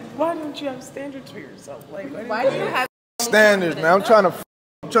just. Why don't you have standards for yourself? Like, Why do you have Standards, man. I'm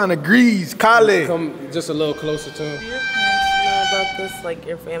trying to grease, Kale. Come just a little closer to him. Do your parents know about this? Like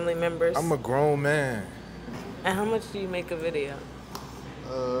your family members? I'm a grown man. And how much do you make a video?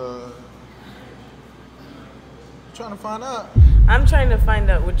 Trying to find out. I'm trying to find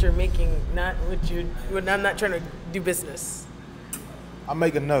out what you're making, not what you. I'm not trying to do business. I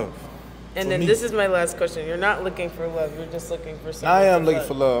make enough. And for then me. this is my last question. You're not looking for love. You're just looking for something. I am looking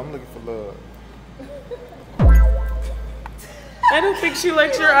for love. I'm looking for love. I don't think she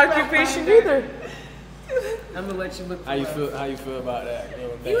likes your occupation either. I'm gonna let you look. How you feel about that?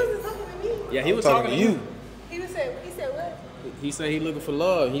 He wasn't talking to me. Yeah, he was talking to you. He said what? He said he looking for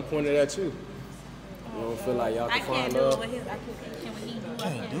love. He pointed at you. You don't feel like y'all I can can't find do it love? with his occupation. What he do, I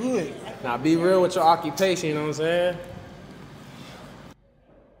can't Do it. Now be real with your occupation, you know what I'm saying?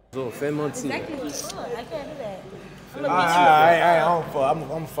 So, Exactly what he said. I can't do that. I'm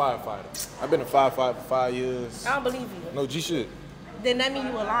I'm a firefighter. I've been a firefighter for 5 years. I don't believe you. No G shit. Then that means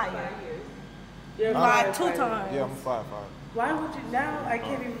you a liar. You're You lied 2 times. Yeah, I'm a firefighter. Why would you now? I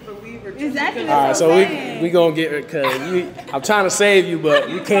can't even believe it. Exactly. all right, so we gonna get it because I'm trying to save you, but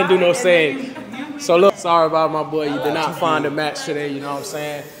you can't do no save. So look, sorry about my boy. You did not find a match today. You know what I'm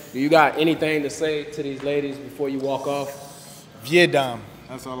saying? Do you got anything to say to these ladies before you walk off? Vietnam.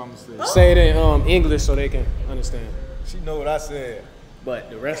 That's all I'm gonna say. Say it in English so they can understand. She know what I said. But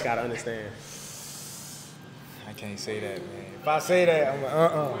the rest gotta understand. I can't say that, man. If I say that, I'm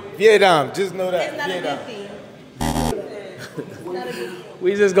like, Vietnam, just know that. It's not a Vietnam. good thing. Not a good thing.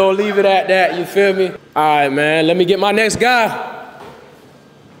 We just gonna leave it at that, you feel me? All right, man, let me get my next guy.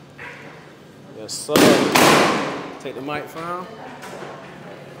 Yes, sir. Take the mic from.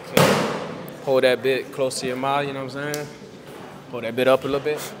 Okay. Hold that bit close to your mouth, you know what I'm saying? Hold that bit up a little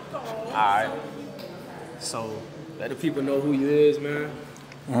bit. All right. So, let the people know who you is, man.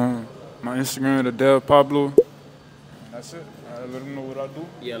 My Instagram is Del Pablo. That's it. Let them know what I do.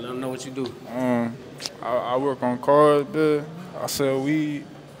 Yeah, let them know what you do. I work on cars, man. I sell weed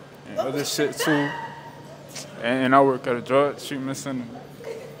and other shit too. And I work at a drug treatment center.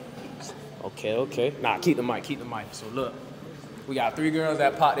 Okay. Nah, keep the mic. So look, we got 3 girls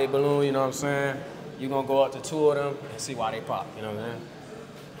that pop their balloon, you know what I'm saying? You gonna go up to 2 of them and see why they pop, you know what I'm saying?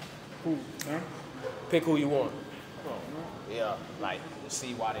 Who? Huh? Pick who you want. Yeah, like, to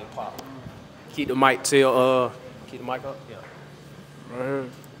see why they pop. Keep the mic till, keep the mic up? Yeah. Right here.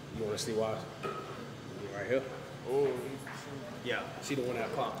 You wanna see why? You right here? Oh. Yeah, she the one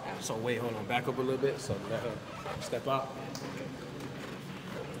that popped. So wait, hold on, back up a little bit. So let her step out. Okay.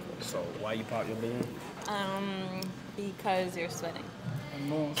 So why you pop your balloon? Because you're sweating. I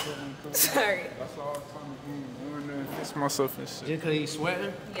know I'm sweating. Sorry. That's all I'm trying to do. I'm gonna fix myself and shit. Just cause he's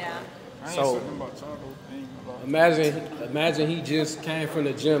sweating? Yeah. I ain't So- sweating about y'all though. Imagine he just came from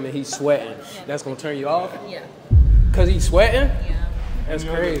the gym and he's sweating. Yeah. That's gonna turn you off? Yeah. Cause he's sweating? Yeah. That's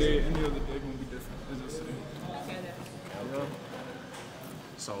Any other crazy. day- Any other day gonna be different. It's just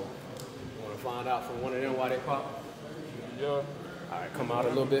So, you wanna find out from one of them why they pop? yeah. All right, come out a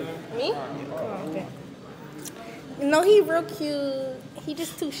little bit. Me? Oh, okay. No, he real cute. He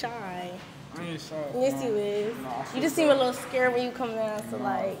just too shy. I ain't shy. Yes, you is. You just seem a little scared when you come down. So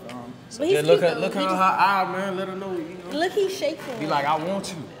like, but he's Yeah, look cute at though. look He at her just- eye, man. Let her know, you know. Look, he's shaking. Be like, I want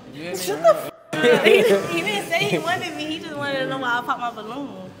you. You hear me? Shut the f up. He didn't say he wanted me. He just wanted to know why I popped my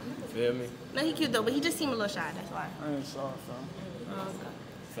balloon. Feel me? No, he cute though, but he just seemed a little shy. That's why. I ain't shy, fam. Oh, okay.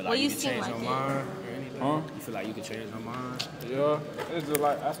 Feel Well, like you you can seem change like your it. mind or anything? Huh? You feel like you can change her mind? Yeah. It's just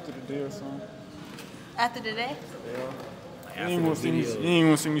like after the day or something. After the day? Yeah. Like You after ain't the gonna see me. video. You ain't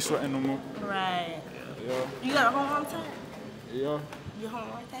gonna see me sweating no more. Right. Yeah. You got a home on tag? Yeah. Your home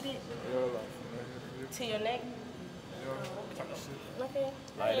right at it? Yeah. Like. To your neck? Yeah. Type of shit. Okay.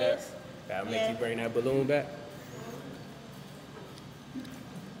 Like that? That'll make you bring that balloon back?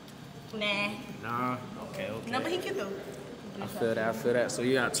 Nah. Nah. Okay. No, but he cute though. I feel that. So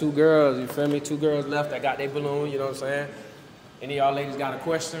you got 2 girls, you feel me? 2 girls left that got their balloon, you know what I'm saying? Any of y'all ladies got a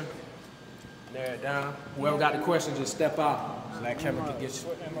question? Narrow it down. Whoever got the question, just step out. So that camera can get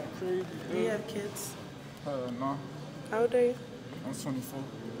you. Do you have kids? No. How old are you? I'm 24.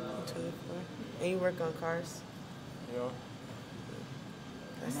 24. And you work on cars? Yeah.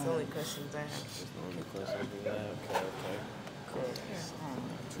 That's the only questions I have. That's the only questions we have. Okay.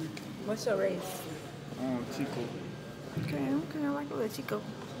 What's your race? Chico. Okay, I like a little Chico.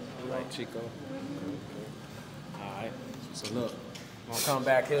 You like Chico? Alright. So look, I'm gonna come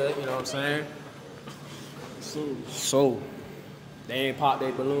back here, you know what I'm saying? So they ain't pop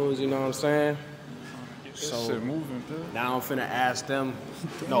their balloons, you know what I'm saying? So shit moving, bro. now I'm finna ask them.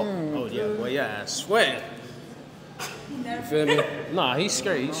 No. Oh yeah. Well, yeah. I swear. You feel me? Nah, he's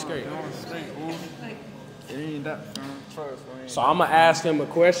straight. He's straight. It ain't that. So I'm gonna ask him a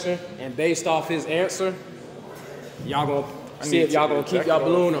question, and based off his answer, y'all gonna see if y'all gonna keep y'all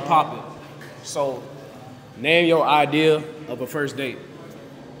balloon or pop it. So, name your idea of a first date.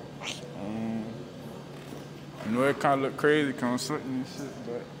 I know it kind of look crazy, kind of certain and shit,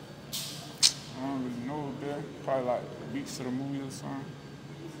 but I don't really know, man. Probably like the beats of the movie or something.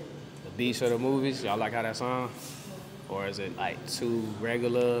 The beats of the movies, y'all like how that sound? Or is it like too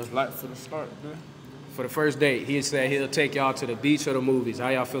regular? Like for the start, man. For the first date, he said he'll take y'all to the beach or the movies. How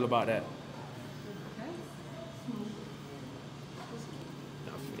y'all feel about that?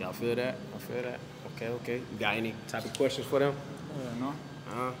 Y'all feel that? I feel that. Okay. You got any type of questions for them? Yeah, no.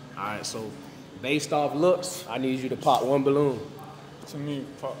 All right, so based off looks, I need you to pop one balloon. To me,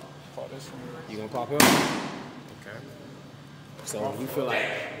 pop this one. You gonna pop it? Okay. So you feel like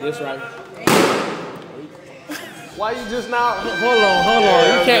this right? Why you just now? Hold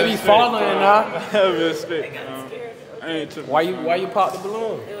on. You can't be following now. I ain't tripping. Why you pop the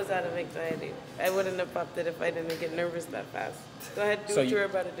balloon? It was out of anxiety. I wouldn't have popped it if I didn't get nervous that fast. Go ahead, do So what you were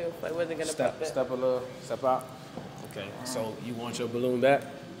about to do if I wasn't gonna pop it. Step out. Okay. So you want your balloon back?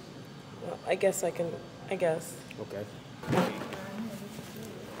 Well, I guess I can. I guess. Okay.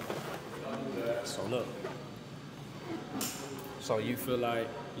 So look. So you feel like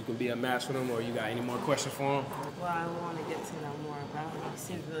you can be a match for him, or you got any more questions for him? Well, I want to get to know more about him. He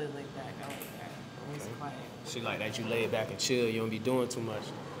seems really laid back. I like that. Always quiet. She like that you lay back and chill. You don't be doing too much.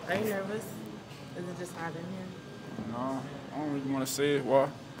 Are you nervous? Is it just hot in here? No, I don't really want to say it, why,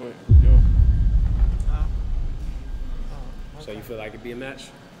 but yo. So you feel like it'd be a match?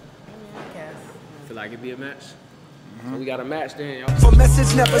 I guess. Feel like it'd be a match? So we got a match then, y'all. For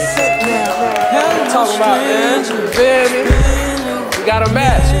message never sent now. Talking about, man. You feel me? We got a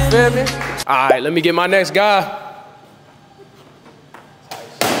match, you feel me? All right, let me get my next guy.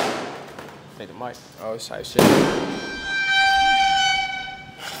 Take the mic. Oh, it's type shit.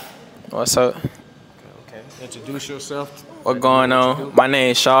 What's up? Okay. Introduce yourself. What going on? My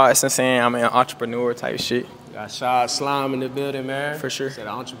name's Shaw. Saying I'm an entrepreneur type shit. We got Shad Slime in the building, man. For sure. Said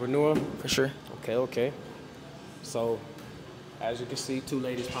entrepreneur. For sure. Okay. So, as you can see, 2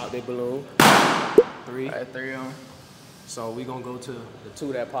 ladies popped their balloon. 3. I had 3 on. So we gonna go to the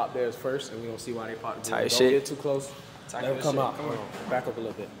 2 that popped theirs first, and we gonna see why they popped. Tight Don't shit. get too close. Tight Let them come shit. out. Come on. Back up a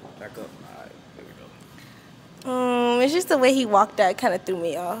little bit. Back up. All right. There we go. It's just the way he walked out kind of threw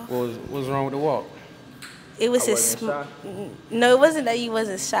me off. What's wrong with the walk? It was I his. wasn't No, it wasn't that you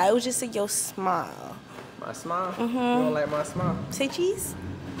wasn't shy. It was just your smile. My smile? Mhm. You don't like my smile? Say cheese.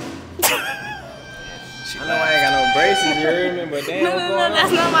 I know I ain't got no braces, you hear me? But damn, No,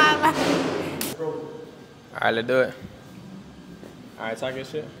 that's not why I like. All right, let's do it. All right, talk your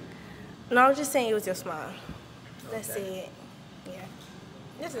shit. No, I was just saying it was your smile. That's it. Yeah.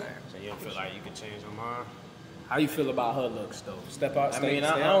 That's it. So you don't feel like you can change your mind? How you feel about her looks though? Step out. I Stay, mean,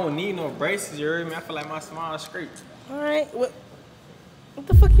 stay I out. don't need no braces, you hear me? I feel like my smile is scraped. All right. What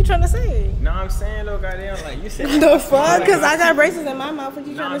the fuck you trying to say? No, I'm saying though, goddamn, like you said. The fuck? Because I got braces in my mouth. What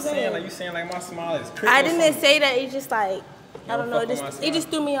you No, trying I'm to say? saying like you saying like my smile is crooked. I or didn't something. say that. It's just like I don't know. fuck with my It smile. just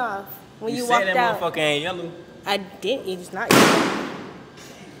threw me off when you said walked that out. motherfucker ain't yellow. I didn't. It's not yellow.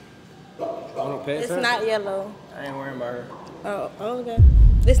 Don't pay It's attention. not yellow. I ain't worrying about her. Oh, okay.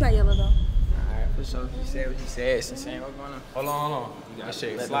 It's not yellow though. Alright, for sure. She said what she said. She's saying what's going on. Hold on. You gotta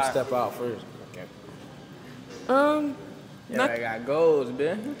shit let slide. them step out first. Okay. Yeah, I got goals,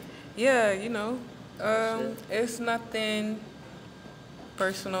 bitch. Yeah, you know, it's nothing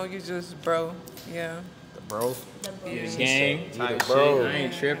personal. You just bro. Yeah. The bro. Yeah, gang type bro. shit. I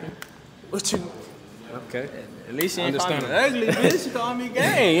ain't tripping. What you? Okay. At least she ain't call me Understand. ugly, bitch. She call me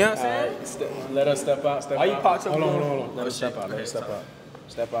gang. You know what I'm saying? Let her step out. Step Why you out. popped your Hold on. balloon? Let her Oh, step shit. out. Let her Okay, step sorry. out.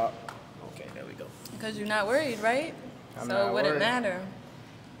 Step out. Okay, there we go. Because you're not worried, right? I'm so not it wouldn't worried. matter.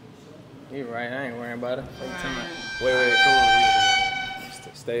 You right. I ain't worrying about her. What you talking about? Wait. Come on.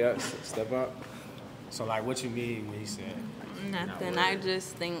 Stay up. Step up. So like, what you mean when he said? Nothing. I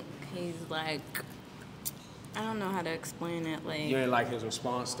just think he's like, I don't know how to explain it. Like, You didn't like his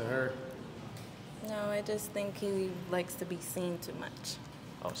response to her? no, I just think he likes to be seen too much.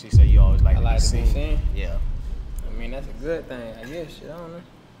 Oh, she said you always like I to like be to be seen. seen. Yeah. I mean, that's a good thing. I guess. Shit, I don't know.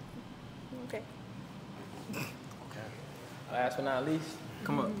 Okay. Last but not least,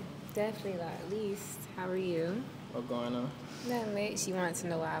 come up. Definitely not least. How are you? What's going on? Nothing late. She wanted to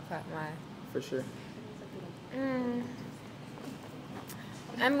know why I popped my. For sure.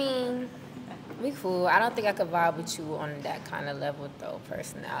 I mean, we cool. I don't think I could vibe with you on that kind of level though,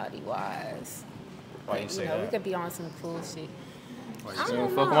 personality wise. Why you say know, we that? could be on some cool shit. Why I you don't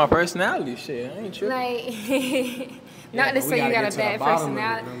Fuck with know. my personality, shit. I ain't tripping. Like, Yeah, not to but we say you gotta got get a to the bad bottom of it, you know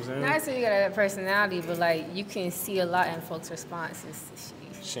personality. what I'm saying? Not to say you got a bad personality, but like you can see a lot in folks' responses.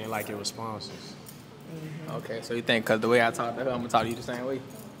 She ain't like your responses. Okay, so you think because the way I talk to her, I'm gonna talk to you the same way?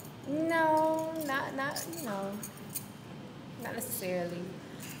 No, not you know, not necessarily.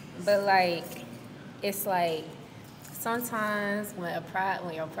 But like, it's like sometimes when your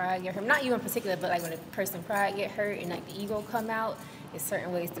pride get hurt, not you in particular, but like when a person pride get hurt and like the ego come out, there's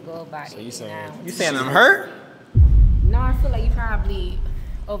certain ways to go about it. You saying You saying I'm hurt? No, I feel like you probably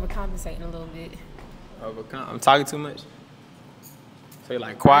overcompensating a little bit. I'm talking too much. So you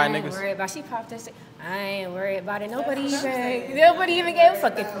like quiet I ain't niggas? worried about. She popped that shit. I ain't worried about it. Nobody even gave a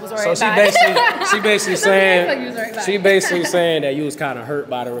fuck if you was worried So about it. she basically Nobody gave a fuck you was worried saying about she it. basically saying that you was kind of hurt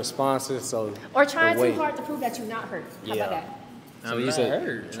by the responses. So Or trying the way- too hard to prove that you're not hurt. How about that? So I'm you not said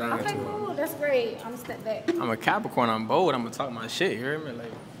hurt. trying Okay, to. cool. That's great. I'm gonna step back. I'm a Capricorn. I'm bold. I'm gonna talk my shit. You hear me?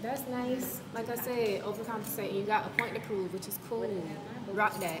 Like, That's nice. Like I said, overcompensating. You got a point to prove, which is cool.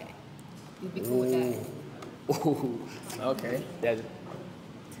 Rock that. You'd be cool with that. Ooh. Okay. That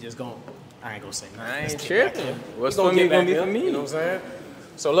just going. I ain't gonna say nothing. I ain't Let's get back tripping. here. What's We for me get gonna back be here, for me. You know what I'm saying?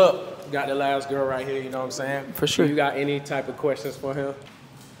 So look, you got the last girl right here. You know what I'm saying? For sure. You got any type of questions for her?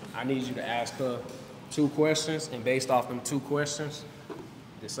 I need you to ask her 2 questions, and based off them 2 questions,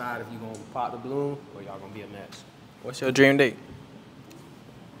 decide if you're gonna pop the balloon or y'all gonna be a match. what's your dream date?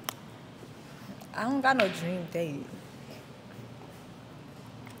 I don't got no dream date.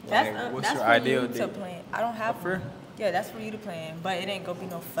 Like, what's That's your for ideal you to date? plan. I don't have For? Yeah, that's for you to plan, but it ain't gonna be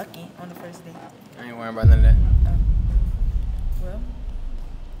no fucking on the first date. I ain't worrying about none of that. Well,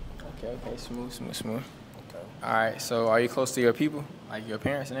 Okay, smooth. Okay. All right, so are you close to your people, like your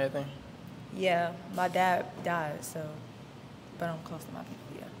parents and everything? yeah, my dad died, so, but I'm close to my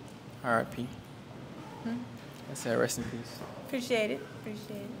people. Yeah. R.I.P. I said rest in peace. Appreciate it.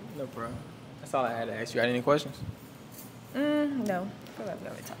 No problem. That's all I had to ask you. Got any questions? No. I feel like we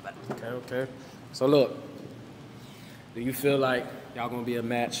already talked about it. Okay. So look, do you feel like y'all gonna be a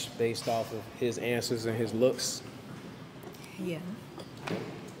match based off of his answers and his looks? Yeah.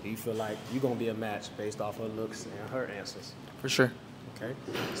 Do you feel like you gonna be a match based off her looks and her answers? For sure. Okay.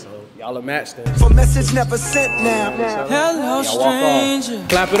 So y'all a match then. For message never sent now. Hello, stranger.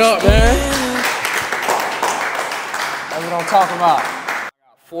 Clap it up, man. That's what I'm talking about. I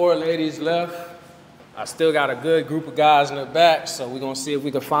got 4 ladies left. I still got a good group of guys in the back, so we're gonna see if we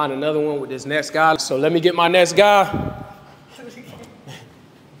can find another one with this next guy. So let me get my next guy.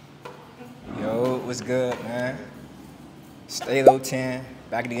 Yo, what's good, man? Stay low 10,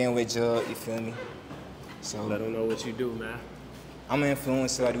 back again with Jug, you feel me? So Let them know what you do, man. I'm an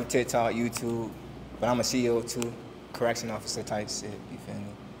influencer, I do TikTok, YouTube, but I'm a CEO too, correction officer type shit, you feel me?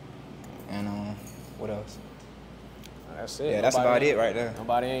 And what else? That's it. Yeah, that's about it right there.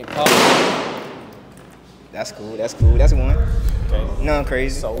 Nobody ain't popping. That's cool, that's one. Okay. Nothing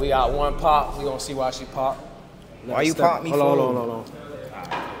crazy. So we got 1 pop. We gonna see why she pop. Why you pop me Hold for? on.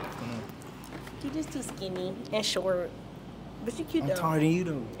 You just too skinny and short. But you cute I'm though. taller than you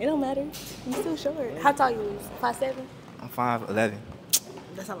though. It don't matter. You still short. How tall you is? 5'7"? I'm 5'11".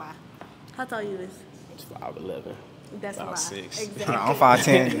 That's a lie. How tall you is? It's 5'11". That's a lie. 6'. Exactly. I'm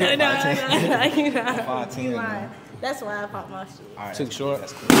 5'10". No, you're not. I'm 5'10". You man. lying. That's why I pop my shit. All right, Too short.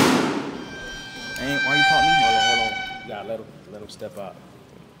 That's cool. Ain't, why you pop me? Hold on. You gotta let him step out.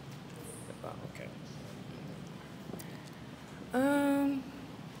 Okay.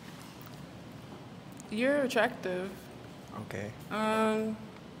 You're attractive. Okay, Um,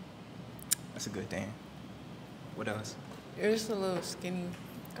 that's a good thing. What else? you're just a little skinny.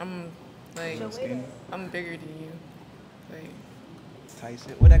 I'm like, Skinny? I'm bigger than you. Like, Tight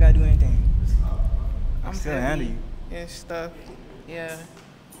shit. What I gotta do anything? I'm still heavy handle you. and stuff. Yeah.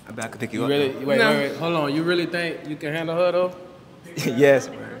 I bet I could pick you You up. really? though. Wait. Hold on. You really think you can handle her though? Yes,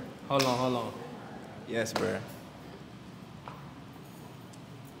 bro. Hold on. Yes, bro.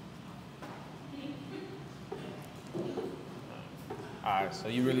 All right. So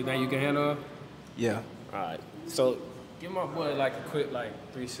you really think you can handle her? Yeah. All right. So give my boy like a quick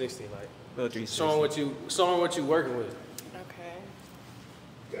 360, Little 360. showing what you working with.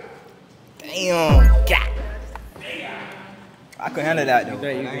 Okay. Damn. God. I could handle that though. You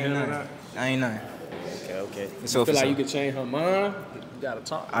think you I can ain't handle nothing. that? I ain't nothing. Okay. So You feel for like so. you could change her mind? You gotta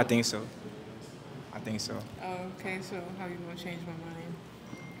talk. I think so. Okay, so how you gonna change my mind?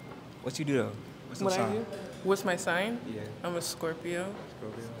 What you do though? What's your What I sign? do? What's my sign? Yeah. I'm a Scorpio.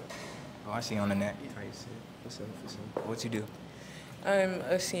 Scorpio. Oh, I see you on the net. Tight shit. What's up? What you do? I'm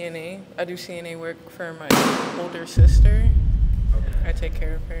a CNA. I do CNA work for my older sister. I take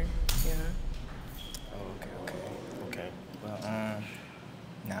care of her. Yeah.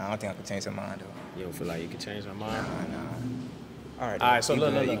 Nah, I don't think I could change her mind though. You don't feel like you can change her mind? Nah. All All right, so you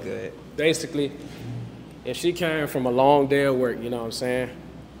look, good, look, you look. good. Basically, if she came from a long day of work, you know what I'm saying?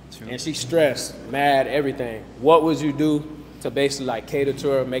 True. And she's stressed, mad, everything, what would you do to basically like cater to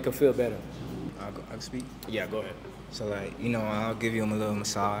her, make her feel better? I can speak? Yeah, go ahead. So like, you know, I'll give you a little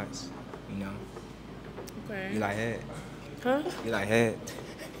massage, you know. Okay. You like head? Huh? You like head?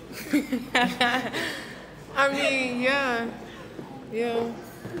 I mean, yeah. Yeah.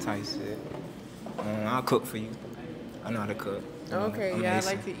 Type shit. I'll cook for you. I know how to cook. You know, Okay, I'm yeah, I Haitian.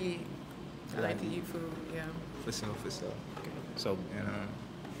 like to eat. I like to eat food, yeah. For sure, for sure. So, And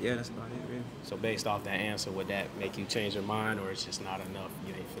yeah, that's about it, really. So based off that answer, would that make you change your mind, or it's just not enough?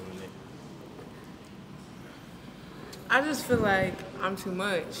 You ain't feeling it. I just feel like I'm too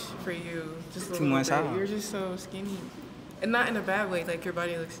much for you. Just a Too little much bit. how? You're just so skinny. And not in a bad way. Like, your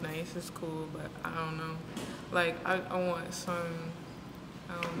body looks nice. It's cool, but I don't know. Like, I want some,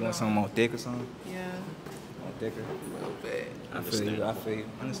 I don't know. You want something more thick or something? Yeah. More thicker? A little bit. I feel you, I feel you.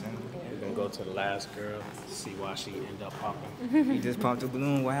 Understand. We're gonna go to the last girl, see why she ended up popping. You just popped a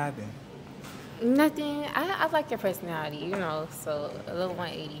balloon, what happened? Nothing. I like your personality, you know, so a little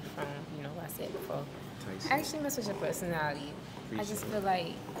 180 from, you know, what I said before. I actually mess with your personality. I just feel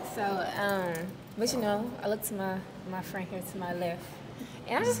like, but you know, I look to my friend here to my left,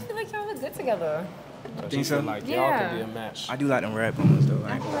 and I just feel like y'all look good together. So Think she so? feel like y'all could be a match. I do like them red bones though.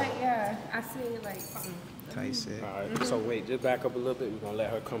 I feel like, yeah, I see like, Tight shit. All right, so wait, just back up a little bit. We're gonna let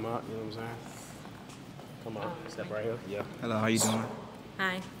her come out, you know what I'm saying? Come on, step right here. Yeah. Hello, how you doing?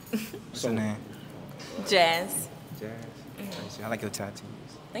 Hi. What's your name? Jazz. Jazz. Tight shit. I like your tattoos.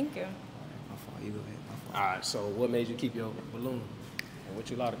 Thank you. My fault, you go ahead. All right, so what made you keep your balloon? And what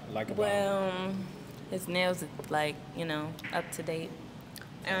you like about it? Well, his nails like, you know, up to date.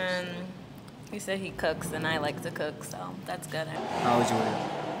 And he said he cooks and I like to cook, so that's good. How old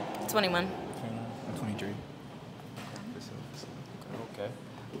you? 21. I'm 23. Okay.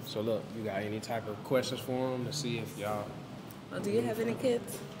 So look, you got any type of questions for him to see if y'all? Well, do you have any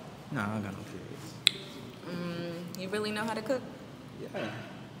kids? No, I don't got no kids. You really know how to cook? Yeah.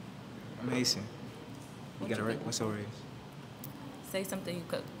 I'm Haitian. You got a race? What's your race? Say something you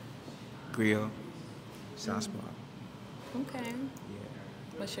cook. Grill. Sauce spot. Okay.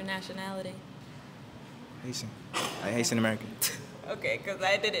 Yeah. What's your nationality? Haitian. Like Haitian American. Okay, because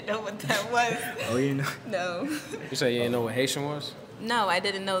I didn't know what that was. Oh, you know? No. You say you didn't know what Haitian was? No, I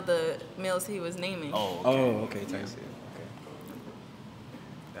didn't know the meals he was naming. Oh, okay. Oh, okay. Tight shit. Okay.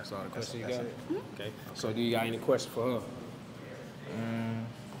 That's all the questions you That's got? it. Okay. So do you got any questions for her?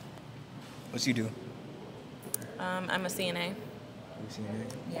 What you do? I'm a CNA. You seen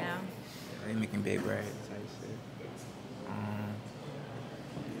it? Yeah. They making big bread. Tight shit.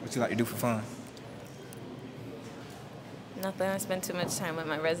 What you like to do for fun? Nothing. I spend too much time with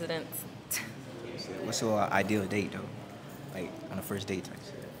my residents. What's your ideal date though? Like on a first date type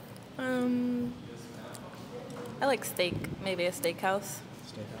shit. I like steak. Maybe a steakhouse.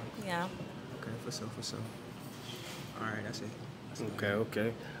 Steakhouse? Yeah. Okay, for sure, for sure. All right, that's it.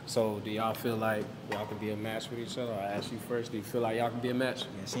 Okay. So do y'all feel like y'all can be a match with each other? I ask you first, do you feel like y'all can be a match?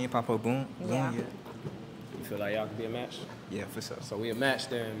 Yeah, she ain't pop up boom Yeah. yet. You feel like y'all can be a match? Yeah, for sure. So we a match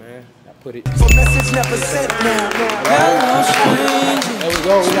then, man. I put it. So message never sent now. There we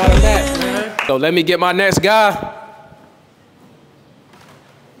go, we got a match, man. So let me get my next guy.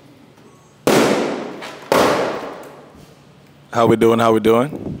 How we doing?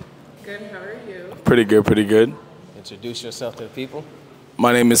 Good, how are you? Pretty good. Introduce yourself to the people.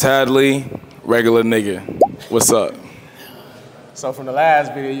 My name is Hadley, regular nigga. What's up? So from the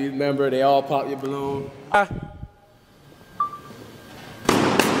last video, you remember they all popped your balloon. What's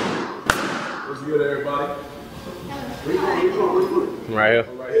good, everybody? Right here.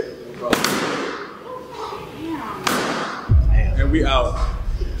 And we out.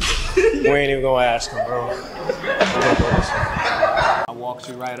 We ain't even gonna ask him, bro. I walked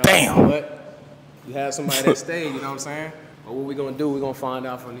you right up. Bam! But you had somebody that stayed, you know what I'm saying? But what we gonna do, we gonna find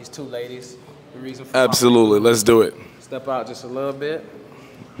out from these two ladies the reason for Absolutely, let's do it. Step out just a little bit.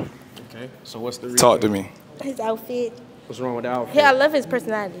 Okay, so what's the reason? Talk to me. His outfit. What's wrong with the outfit? Yeah, I love his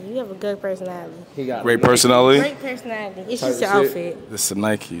personality. You have a good personality. He got Great personality? Great personality. It's Type just your of shit. outfit. This is the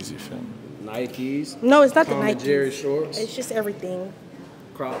Nikes, you feel me? Nikes. No, it's not the Tom and Nikes. Jerry shorts. It's just everything.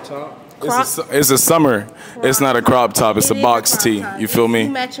 Crop top. It's a summer. It's not a crop top. It's It a is box crop tee. top. You feel You me?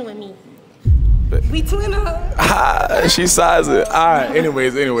 matching with me. We twin her. She size it. All right.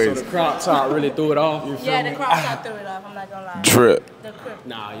 Anyways. So the crop top really threw it off. You feel Yeah, me? the crop top threw it off. I'm not gonna lie. Drip. The crip.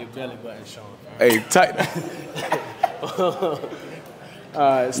 Nah, your belly button showing. Hey, tight.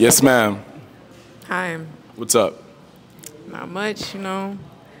 Uh, Yes, ma'am. Hi. What's up? Not much, you know.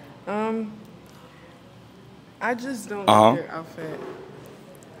 I just don't Uh-huh. like your outfit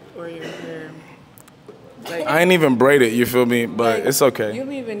or your hair. Like, I ain't even braided, you feel me? But like, it's okay. You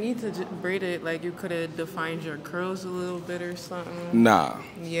don't even need to braid it. Like, you could have defined your curls a little bit or something. Nah.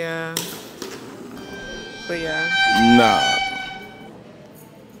 Yeah. But yeah. Nah.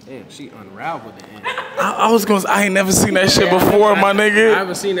 Damn, she unraveled it. I ain't never seen that shit before, my I nigga.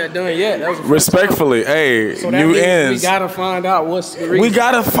 haven't seen that done yet. That was the first Respectfully, hey, So that new means ends. we gotta find out what's the reason. We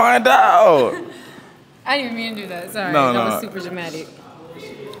gotta find out. I didn't even mean to do that. Sorry. No, that no. was super dramatic.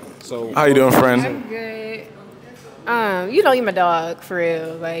 So How you doing, friend? I'm good. You know, you're my dog, for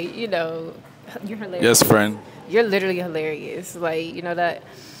real. Like, you know, you're hilarious. Yes, friend. You're literally hilarious. Like, you know that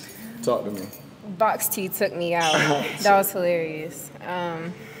Talk to me. box tee took me out. That was hilarious.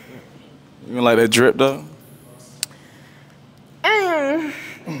 You mean like that drip though?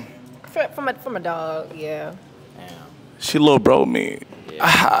 From a dog, yeah. She little bro me.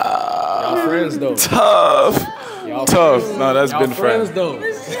 Y'all friends though. Tough. Y'all Tough. friends. No, that's Y'all been friends friend.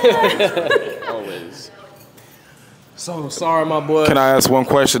 though. Always. So sorry, my boy. Can I ask one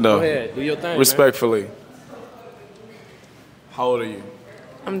question though? Go ahead, do your thing. Respectfully. How old are you?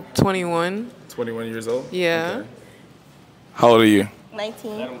 I'm 21. 21 years old? Yeah. Okay. How old are you?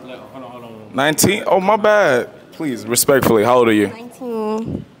 19. Hold on. 19? Oh, my bad. Please, respectfully, how old are you?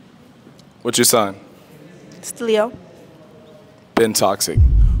 19. What's your sign? Leo. Been toxic.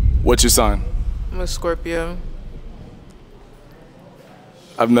 What's your sign? I'm a Scorpio.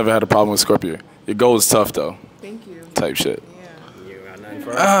 I've never had a problem with Scorpio. Your goal is tough though. Thank you. Type shit. You got nothing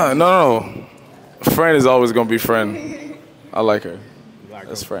for her? No. Friend is always gonna be friend. I like her.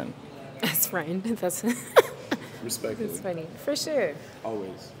 That's friend. That's friend. That's Respectfully. That's funny. For sure.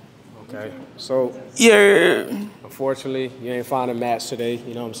 Always. Okay. So yeah. Unfortunately, you ain't find a match today.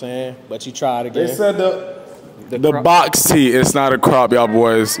 You know what I'm saying? But you tried again. They said the box tee. It's not a crop, y'all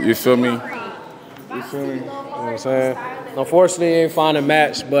boys. You feel me? You feel me? You know what I'm saying? Unfortunately, you ain't find a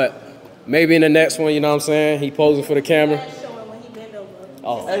match, but maybe in the next one, you know what I'm saying? He posing for the camera.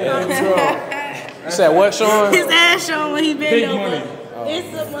 Oh. You said what, Sean? His ass showing when he bent over. It's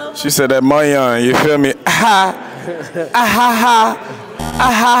a motherfucker. She said that money on. You feel me? All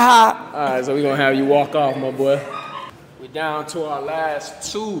right, so we're going to have you walk off, my boy. We're down to our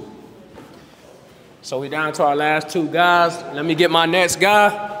last two. So we're down to our last two guys. Let me get my next guy.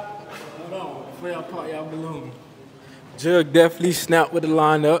 Hold on, before y'all pop y'all balloon. Jug definitely snapped with the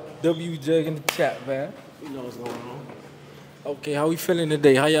lineup. W Jug in the chat, man. You know what's going on. Okay, how we feeling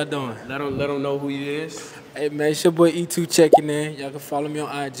today? How y'all doing? Let him know who he is. Hey man, it's your boy E2 checking in. Y'all can follow me on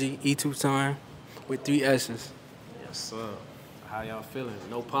IG, E2 Time, with 3 S's. Yes, sir. How y'all feeling?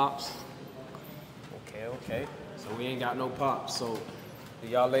 No pops? Okay. So we ain't got no pops. So do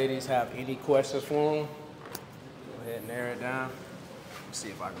y'all ladies have any questions for him? Go ahead and narrow it down. Let's see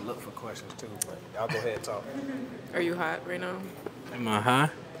if I can look for questions too, but y'all go ahead and talk. Are you hot right now? Am I high?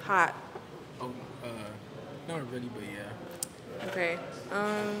 Hot. Oh, not really, but yeah. Okay.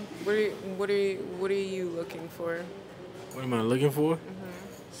 What are you looking for? What am I looking for?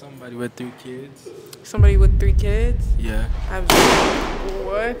 Somebody with 3 kids. Somebody with 3 kids? Yeah. I have 0.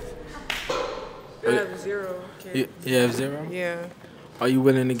 What? I have 0 kids. You have 0? Yeah. Are you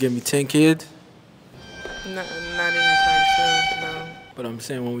willing to give me 10 kids? Not anytime soon, no. But I'm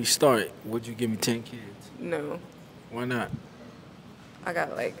saying when we start, would you give me 10 kids? No. Why not? I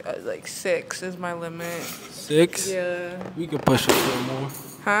got like 6 is my limit. 6? Yeah. We could push for 4 more.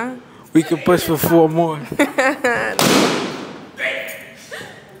 Huh? We could push for 4 more.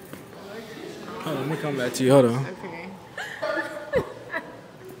 Hold on, let me come back to you. Hold on. Okay.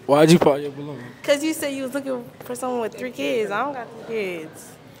 Why'd you pop your balloon? Because you said you was looking for someone with 3 kids. I don't got 3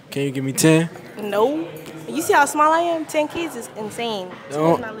 kids. Can you give me 10? No. You see how small I am? 10 kids is insane.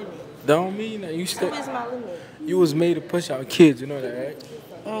 2 is my limit. Don't mean that. You 2 still. is my limit. You was made to push out kids. You know that, right?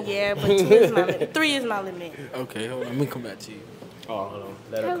 Yeah, but 2 is my limit. 3 is my limit. Okay, hold on. Let me come back to you. Oh, hold on.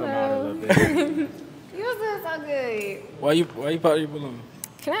 Let her come out a little bit. You feel so good. Why you pop your balloon?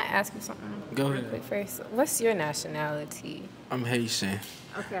 Can I ask you something? Go real ahead. quick first? What's your nationality? I'm Haitian.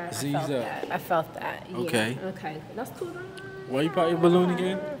 Okay, I Z's felt up. that. I felt that. Yeah. Okay. Okay, that's cool. Why you pop your balloon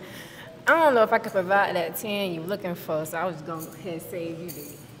again? I don't know if I could provide that 10 you looking for, so I was going to go ahead and save you the.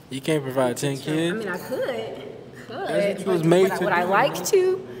 You can't provide 10 I kids? mean, I could. That's what you but was made would to Would I do, like man.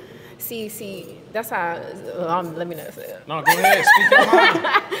 to? See, that's how. Let me not say that. No, go ahead. Speak your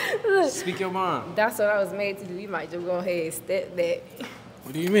mind. Speak your mind. That's what I was made to do. You might just go ahead and step back.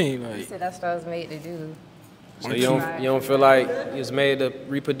 What do you mean? I Like, said that's what I was made to do. So you don't feel like you was made to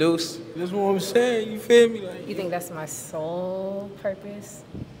reproduce? that's what I'm saying. You feel me? Like, You think that's my sole purpose?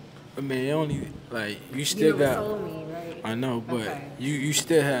 I mean, only like you You still never got. told me, right? I know, but Okay. you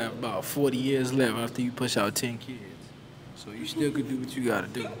still have about 40 years left after you push out 10 kids. So you still could do what you gotta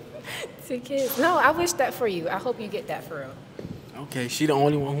do. 10 kids. No, I wish that for you. I hope you get that for real. Okay, she the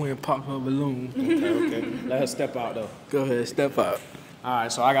only one who ain't pop her balloon. Okay. Let her step out though. Go ahead, step out. All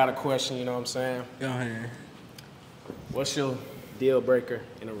right, so I got a question, you know what I'm saying? Go ahead. What's your deal breaker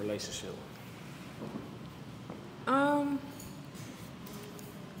in a relationship?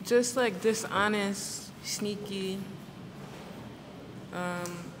 Just like dishonest, sneaky,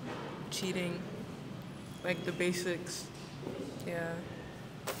 cheating, like the basics. Yeah.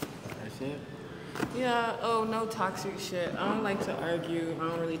 That's it? Yeah, oh, no toxic shit. I don't like to argue. I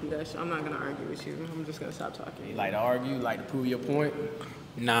don't really do that shit. I'm not gonna argue with you. I'm just gonna stop talking. You like to argue, like to prove your point?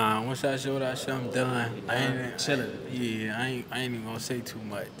 Nah, once I show that shit, I'm done. I ain't chilling. Yeah, I ain't even gonna say too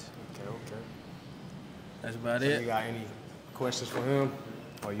much. Okay. That's about So it. you got any questions for him?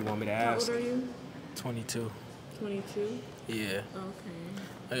 Or you want me to How ask? old are you? 22. 22? Yeah. Okay.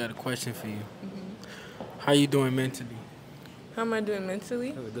 I got a question for you. Mm-hmm. How you doing mentally? How am I doing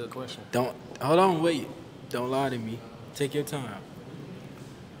mentally? That's a good question. Hold on, wait. Don't lie to me. Take your time.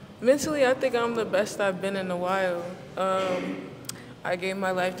 Mentally, I think I'm the best I've been in a while. I gave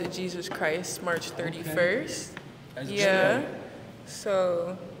my life to Jesus Christ March 31st. That's Yeah. good.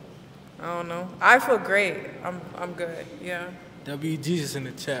 So, I don't know. I feel great. I'm good. Yeah. W Jesus in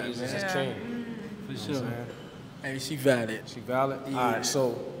the chat, Jesus man. is king. For You know sure. what I'm saying? Hey, she valid. She valid? Yeah. All right,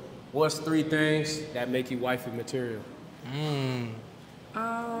 so what's 3 things that make you wifey material?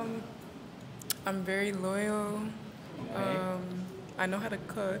 I'm very loyal. I know how to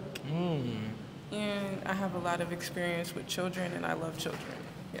cook. And I have a lot of experience with children, and I love children.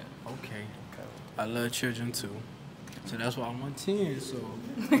 Yeah. Okay. I love children too. So that's why I'm on 10. So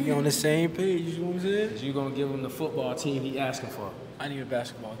we on the same page, you know what I'm saying? Is you gonna give him the football team he asking for? I need a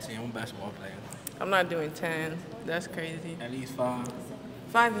basketball team. I'm a basketball player. I'm not doing 10. That's crazy. At least 5.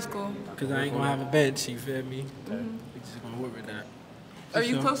 5 is cool. Because I ain't gonna have a bench, you feel me? We just gonna work with that. Are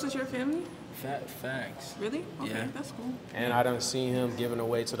you So- close with your family? Facts. Really? Okay, Yeah. that's cool. And I done seen him giving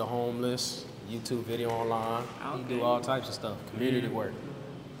away to the homeless, YouTube video online. He do all types of stuff, community work.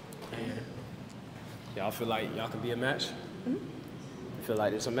 Y'all feel like y'all can be a match? You feel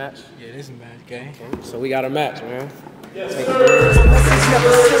like it's a match? Yeah, this is a match game. Okay. So we got a match, man. Yes, Take sir.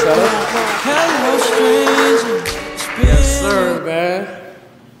 Yes, sir, man.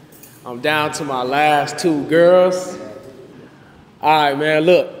 I'm down to my last 2 girls. All right, man,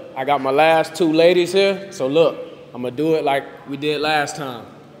 look. I got my last 2 ladies here. So look, I'm gonna do it like we did last time.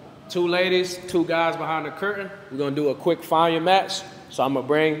 2 ladies, 2 guys behind the curtain. We're gonna do a quick find your match. So I'm gonna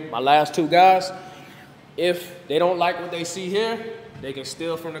bring my last 2 guys. If they don't like what they see here, they can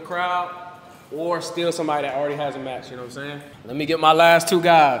steal from the crowd or steal somebody that already has a match, you know what I'm saying? Let me get my last 2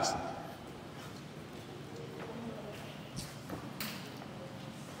 guys.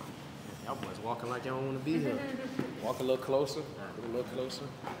 Y'all boys walking like y'all don't want to be here. Walk a little closer, a little closer.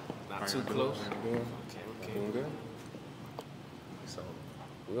 Not too close. Okay. Doing good. So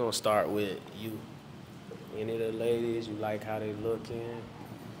we're gonna start with you. Any of the ladies, you like how they looking?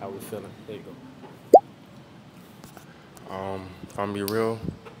 How we feeling? There you go. If I'm gonna be real,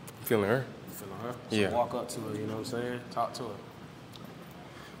 I'm feeling her. You feeling her? So Yeah. walk up to her, you know what I'm saying? Talk to her.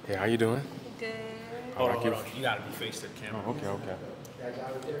 Hey, how you doing? Good. Hold on. You gotta be face to the camera. Oh, okay.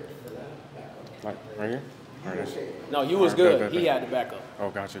 Like, right here? All right, that's, No, you was all good. bet. He had to back up. Oh,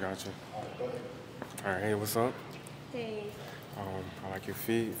 gotcha. All right, hey, what's up? Hey. I like your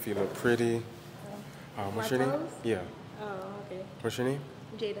feet. Feet look pretty. What's your name? toes? Yeah. Oh, okay. What's your name?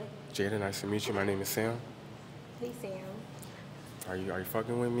 Jada. Jada, nice to meet you. My name is Sam. Hey, Sam. Are you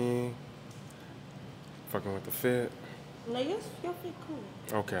fucking with me? Fucking with the fit? No, your feet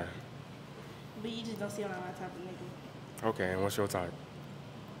cool. Okay. But you just don't see on my type of nigga. Okay, and what's your type?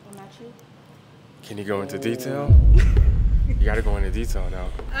 I'm not you. Can you go into detail? You gotta go into detail now.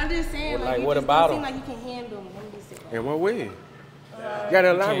 I'm just saying, Well, like, like, you what just about don't seem him? like you can handle me. Let me just say that. In what way? You gotta You can't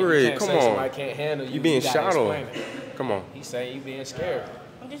elaborate. Come say on. somebody can't handle you. You being gotta shallow. explain it. Come on. He's saying you being scared.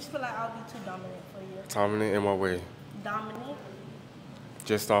 I just feel like I'll be too dominant for you. Dominant in what way? Dominant?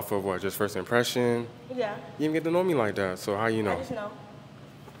 Just off of what? Just first impression? Yeah. You didn't get to know me like that, so how you I know? just know.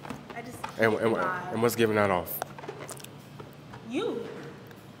 I just And, get and, the vibe. and what's giving that off? You.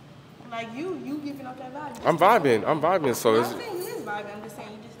 Like you giving up that vibe. I'm vibing, so I'm it's, saying you is vibing. I'm just saying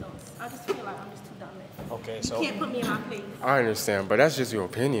you just don't. I just feel like I'm just too dominant. Okay, so You can't put me in my place. I understand, but that's just your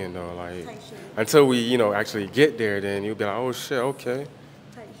opinion though. Like, Type shit. until we, actually get there, then you'll be like, oh shit, okay.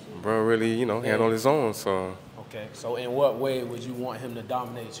 Type shit. Bro really, handle his own, so. Okay, so in what way would you want him to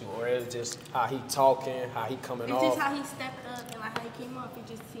dominate you? Or is it just how he talking, how he coming It's off? just how he stepped up and like how he came off. It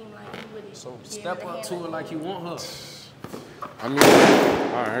just seemed like he really. So step up to her like you want her. I mean,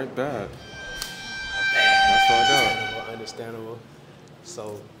 all right, bad. That's what I got. Understandable, understandable.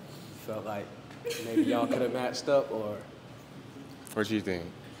 So, you felt like maybe y'all could have matched up, or What do you think?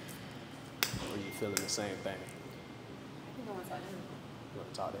 were you feeling the same thing? You want to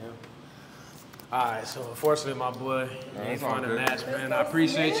talk to him? All right, so unfortunately, my boy, you ain't find a match, man. I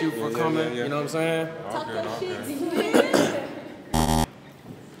appreciate you for coming, you know what I'm saying? All good, all good.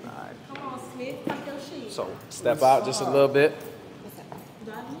 Come on, Smith, talk your shit. So, step out just a little bit.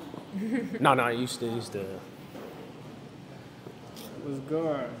 No, you still. What's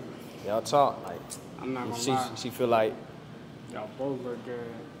good? Y'all talk, like, I'm not gonna she, lie. she feel like, Y'all both look good.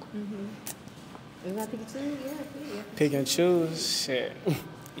 You got to pick and choose? Yeah. Pick and choose? Shit.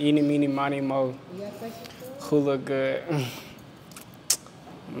 Eeny, meeny, miny, mo. You got questions? Who look good?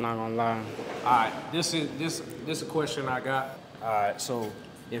 I'm not gonna lie. all right, this is a question I got. All right, so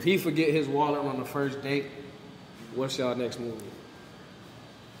if he forget his wallet on the first date, what's y'all next move?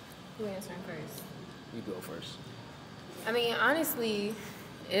 Who answering first? You go first. I mean, honestly,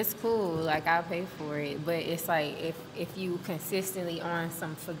 it's cool. Like, I'll pay for it. But it's like, if you consistently on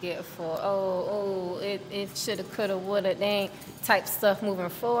some forgetful, it shoulda, coulda, woulda, dang type stuff moving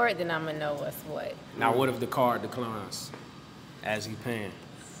forward, then I'm going to know what's what. Now, what if the card declines as he paying?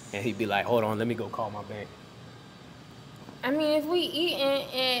 And he'd be like, hold on, let me go call my bank. I mean, if we eating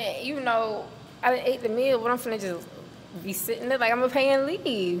and, you know, I done ate the meal, but I'm finna just be sitting there like I'm going to pay and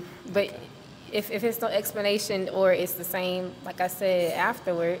leave. But if it's no explanation or it's the same, like I said,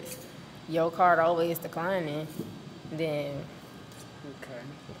 afterwards, your card always declining, then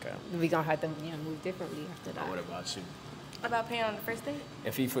Okay. we going to have to, move differently after that. What about you? About paying on the first date?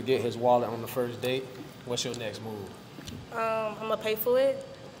 If he forget his wallet on the first date, what's your next move? I'm gonna pay for it.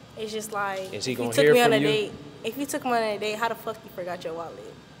 It's just like, Is he if gonna you took hear me on from a you? date, if you took me on a date, how the fuck you forgot your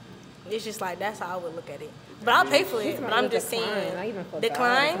wallet? It's just like, that's how I would look at it. But I'll pay for it. But I'm just saying,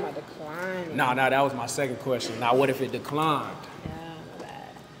 decline? No, that was my second question. Now, what if it declined?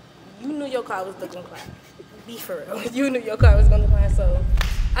 You knew your car was gonna decline. Be for real. You knew your car was gonna decline, so.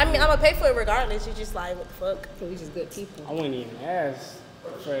 I mean, I'm gonna pay for it regardless. You're just like, what the fuck? We just good people. I wouldn't even ask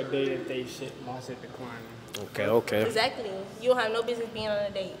for a date if they shit once it declining. Okay. Exactly. You don't have no business being on a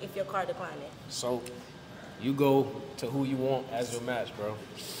date if your car declining. So, you go to who you want as your match, bro.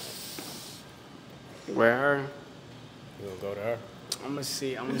 Where her? You gonna go to her? I'm gonna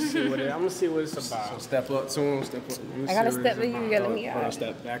see what it's about. So step up to him, step up. I gotta step to you, you gotta let me Hold on, out.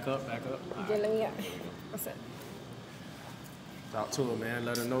 step back up. You gotta let me out. What's up? Talk to her, man.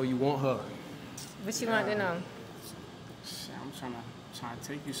 Let her know you want her. What you want to know? Shit, I'm trying to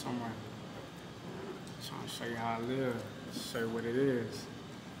take you somewhere. Trying to show you how I live. Show you what it is.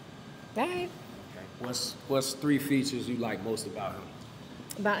 Right. What's 3 features you like most about him?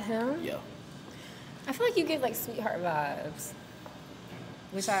 About him? Yeah. I feel like you get like sweetheart vibes,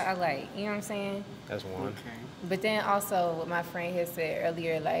 which I like. You know what I'm saying? That's one. Okay. But then also what my friend had said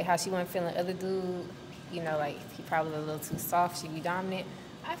earlier, like how she wasn't feeling other dude, you know, like he probably a little too soft, she be dominant.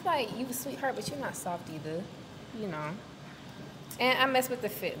 I feel like you a sweetheart, but you're not soft either, you know. And I messed with the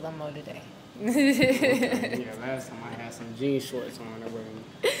fit a little more today. Okay. Yeah, last time I had some jean shorts on.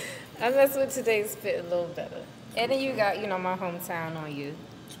 I messed with today's fit a little better. And then you got, my hometown on you.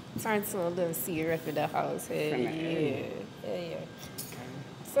 Turned to a little Sierra for the house. Hell yeah.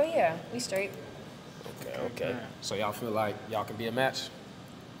 So yeah, we straight. Okay. So y'all feel like y'all can be a match?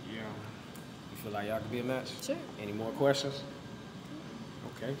 Yeah. You feel like y'all can be a match? Sure. Any more questions?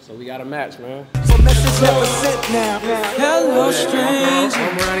 Okay, so we got a match, man. So message never sent now. Hello, stranger.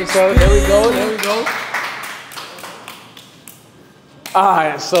 One round each other. There we go. All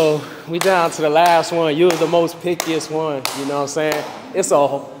right, so we down to the last one. You was the most pickiest one, you know what I'm saying? It's a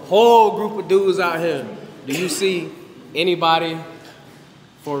whole group of dudes out here. Do you see anybody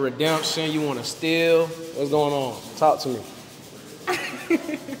for redemption you want to steal? What's going on? Talk to me.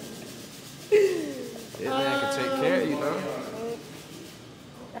 This man can take care of you, man.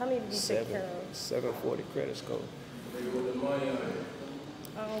 I don't need to be taken care of. 740 credit score. I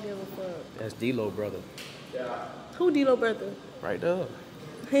don't give a fuck. That's D-Lo brother. Who D-Lo brother? Right there.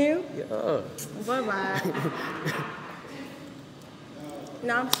 Him? Yeah. Bye-bye.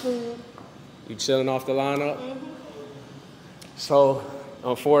 No, I'm smooth. You chilling off the lineup? So,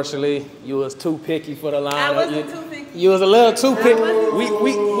 unfortunately, you was too picky for the lineup. I wasn't too picky. You was a little too picky.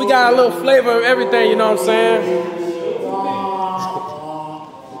 We got a little flavor of everything, you know what I'm saying?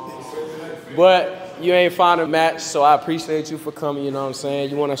 But you ain't found a match, so I appreciate you for coming, you know what I'm saying?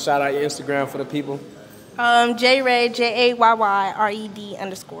 You want to shout out your Instagram for the people? J-Ray, JAYYRED_.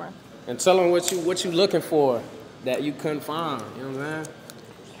 And tell them what you looking for that you couldn't find, you know what I'm saying?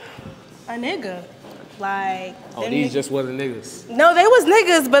 A nigga. Like, Oh, these just wasn't niggas. no, they was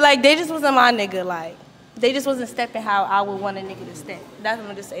niggas, but like they just wasn't my nigga. Like, they just wasn't stepping how I would want a nigga to step. That's what I'm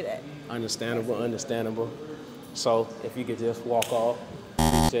gonna just say that. Understandable, understandable. So if you could just walk off,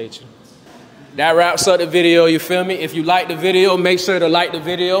 appreciate you. That wraps up the video, you feel me? If you like the video, make sure to like the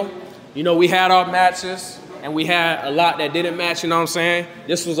video. You know, we had our matches and we had a lot that didn't match, you know what I'm saying?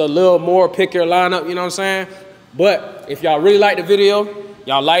 This was a little more pick your lineup, you know what I'm saying? But if y'all really like the video,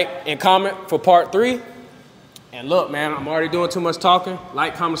 y'all like and comment for part 3. And look, man, I'm already doing too much talking.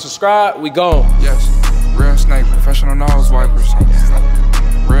 Like, comment, subscribe, we gone. Yes, real snake, professional nose wipers.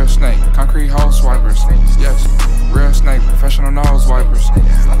 Real snake, concrete hose wipers. Yes, real snake, professional nose wipers.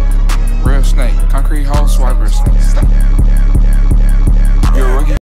 Real snake, concrete hose wipers.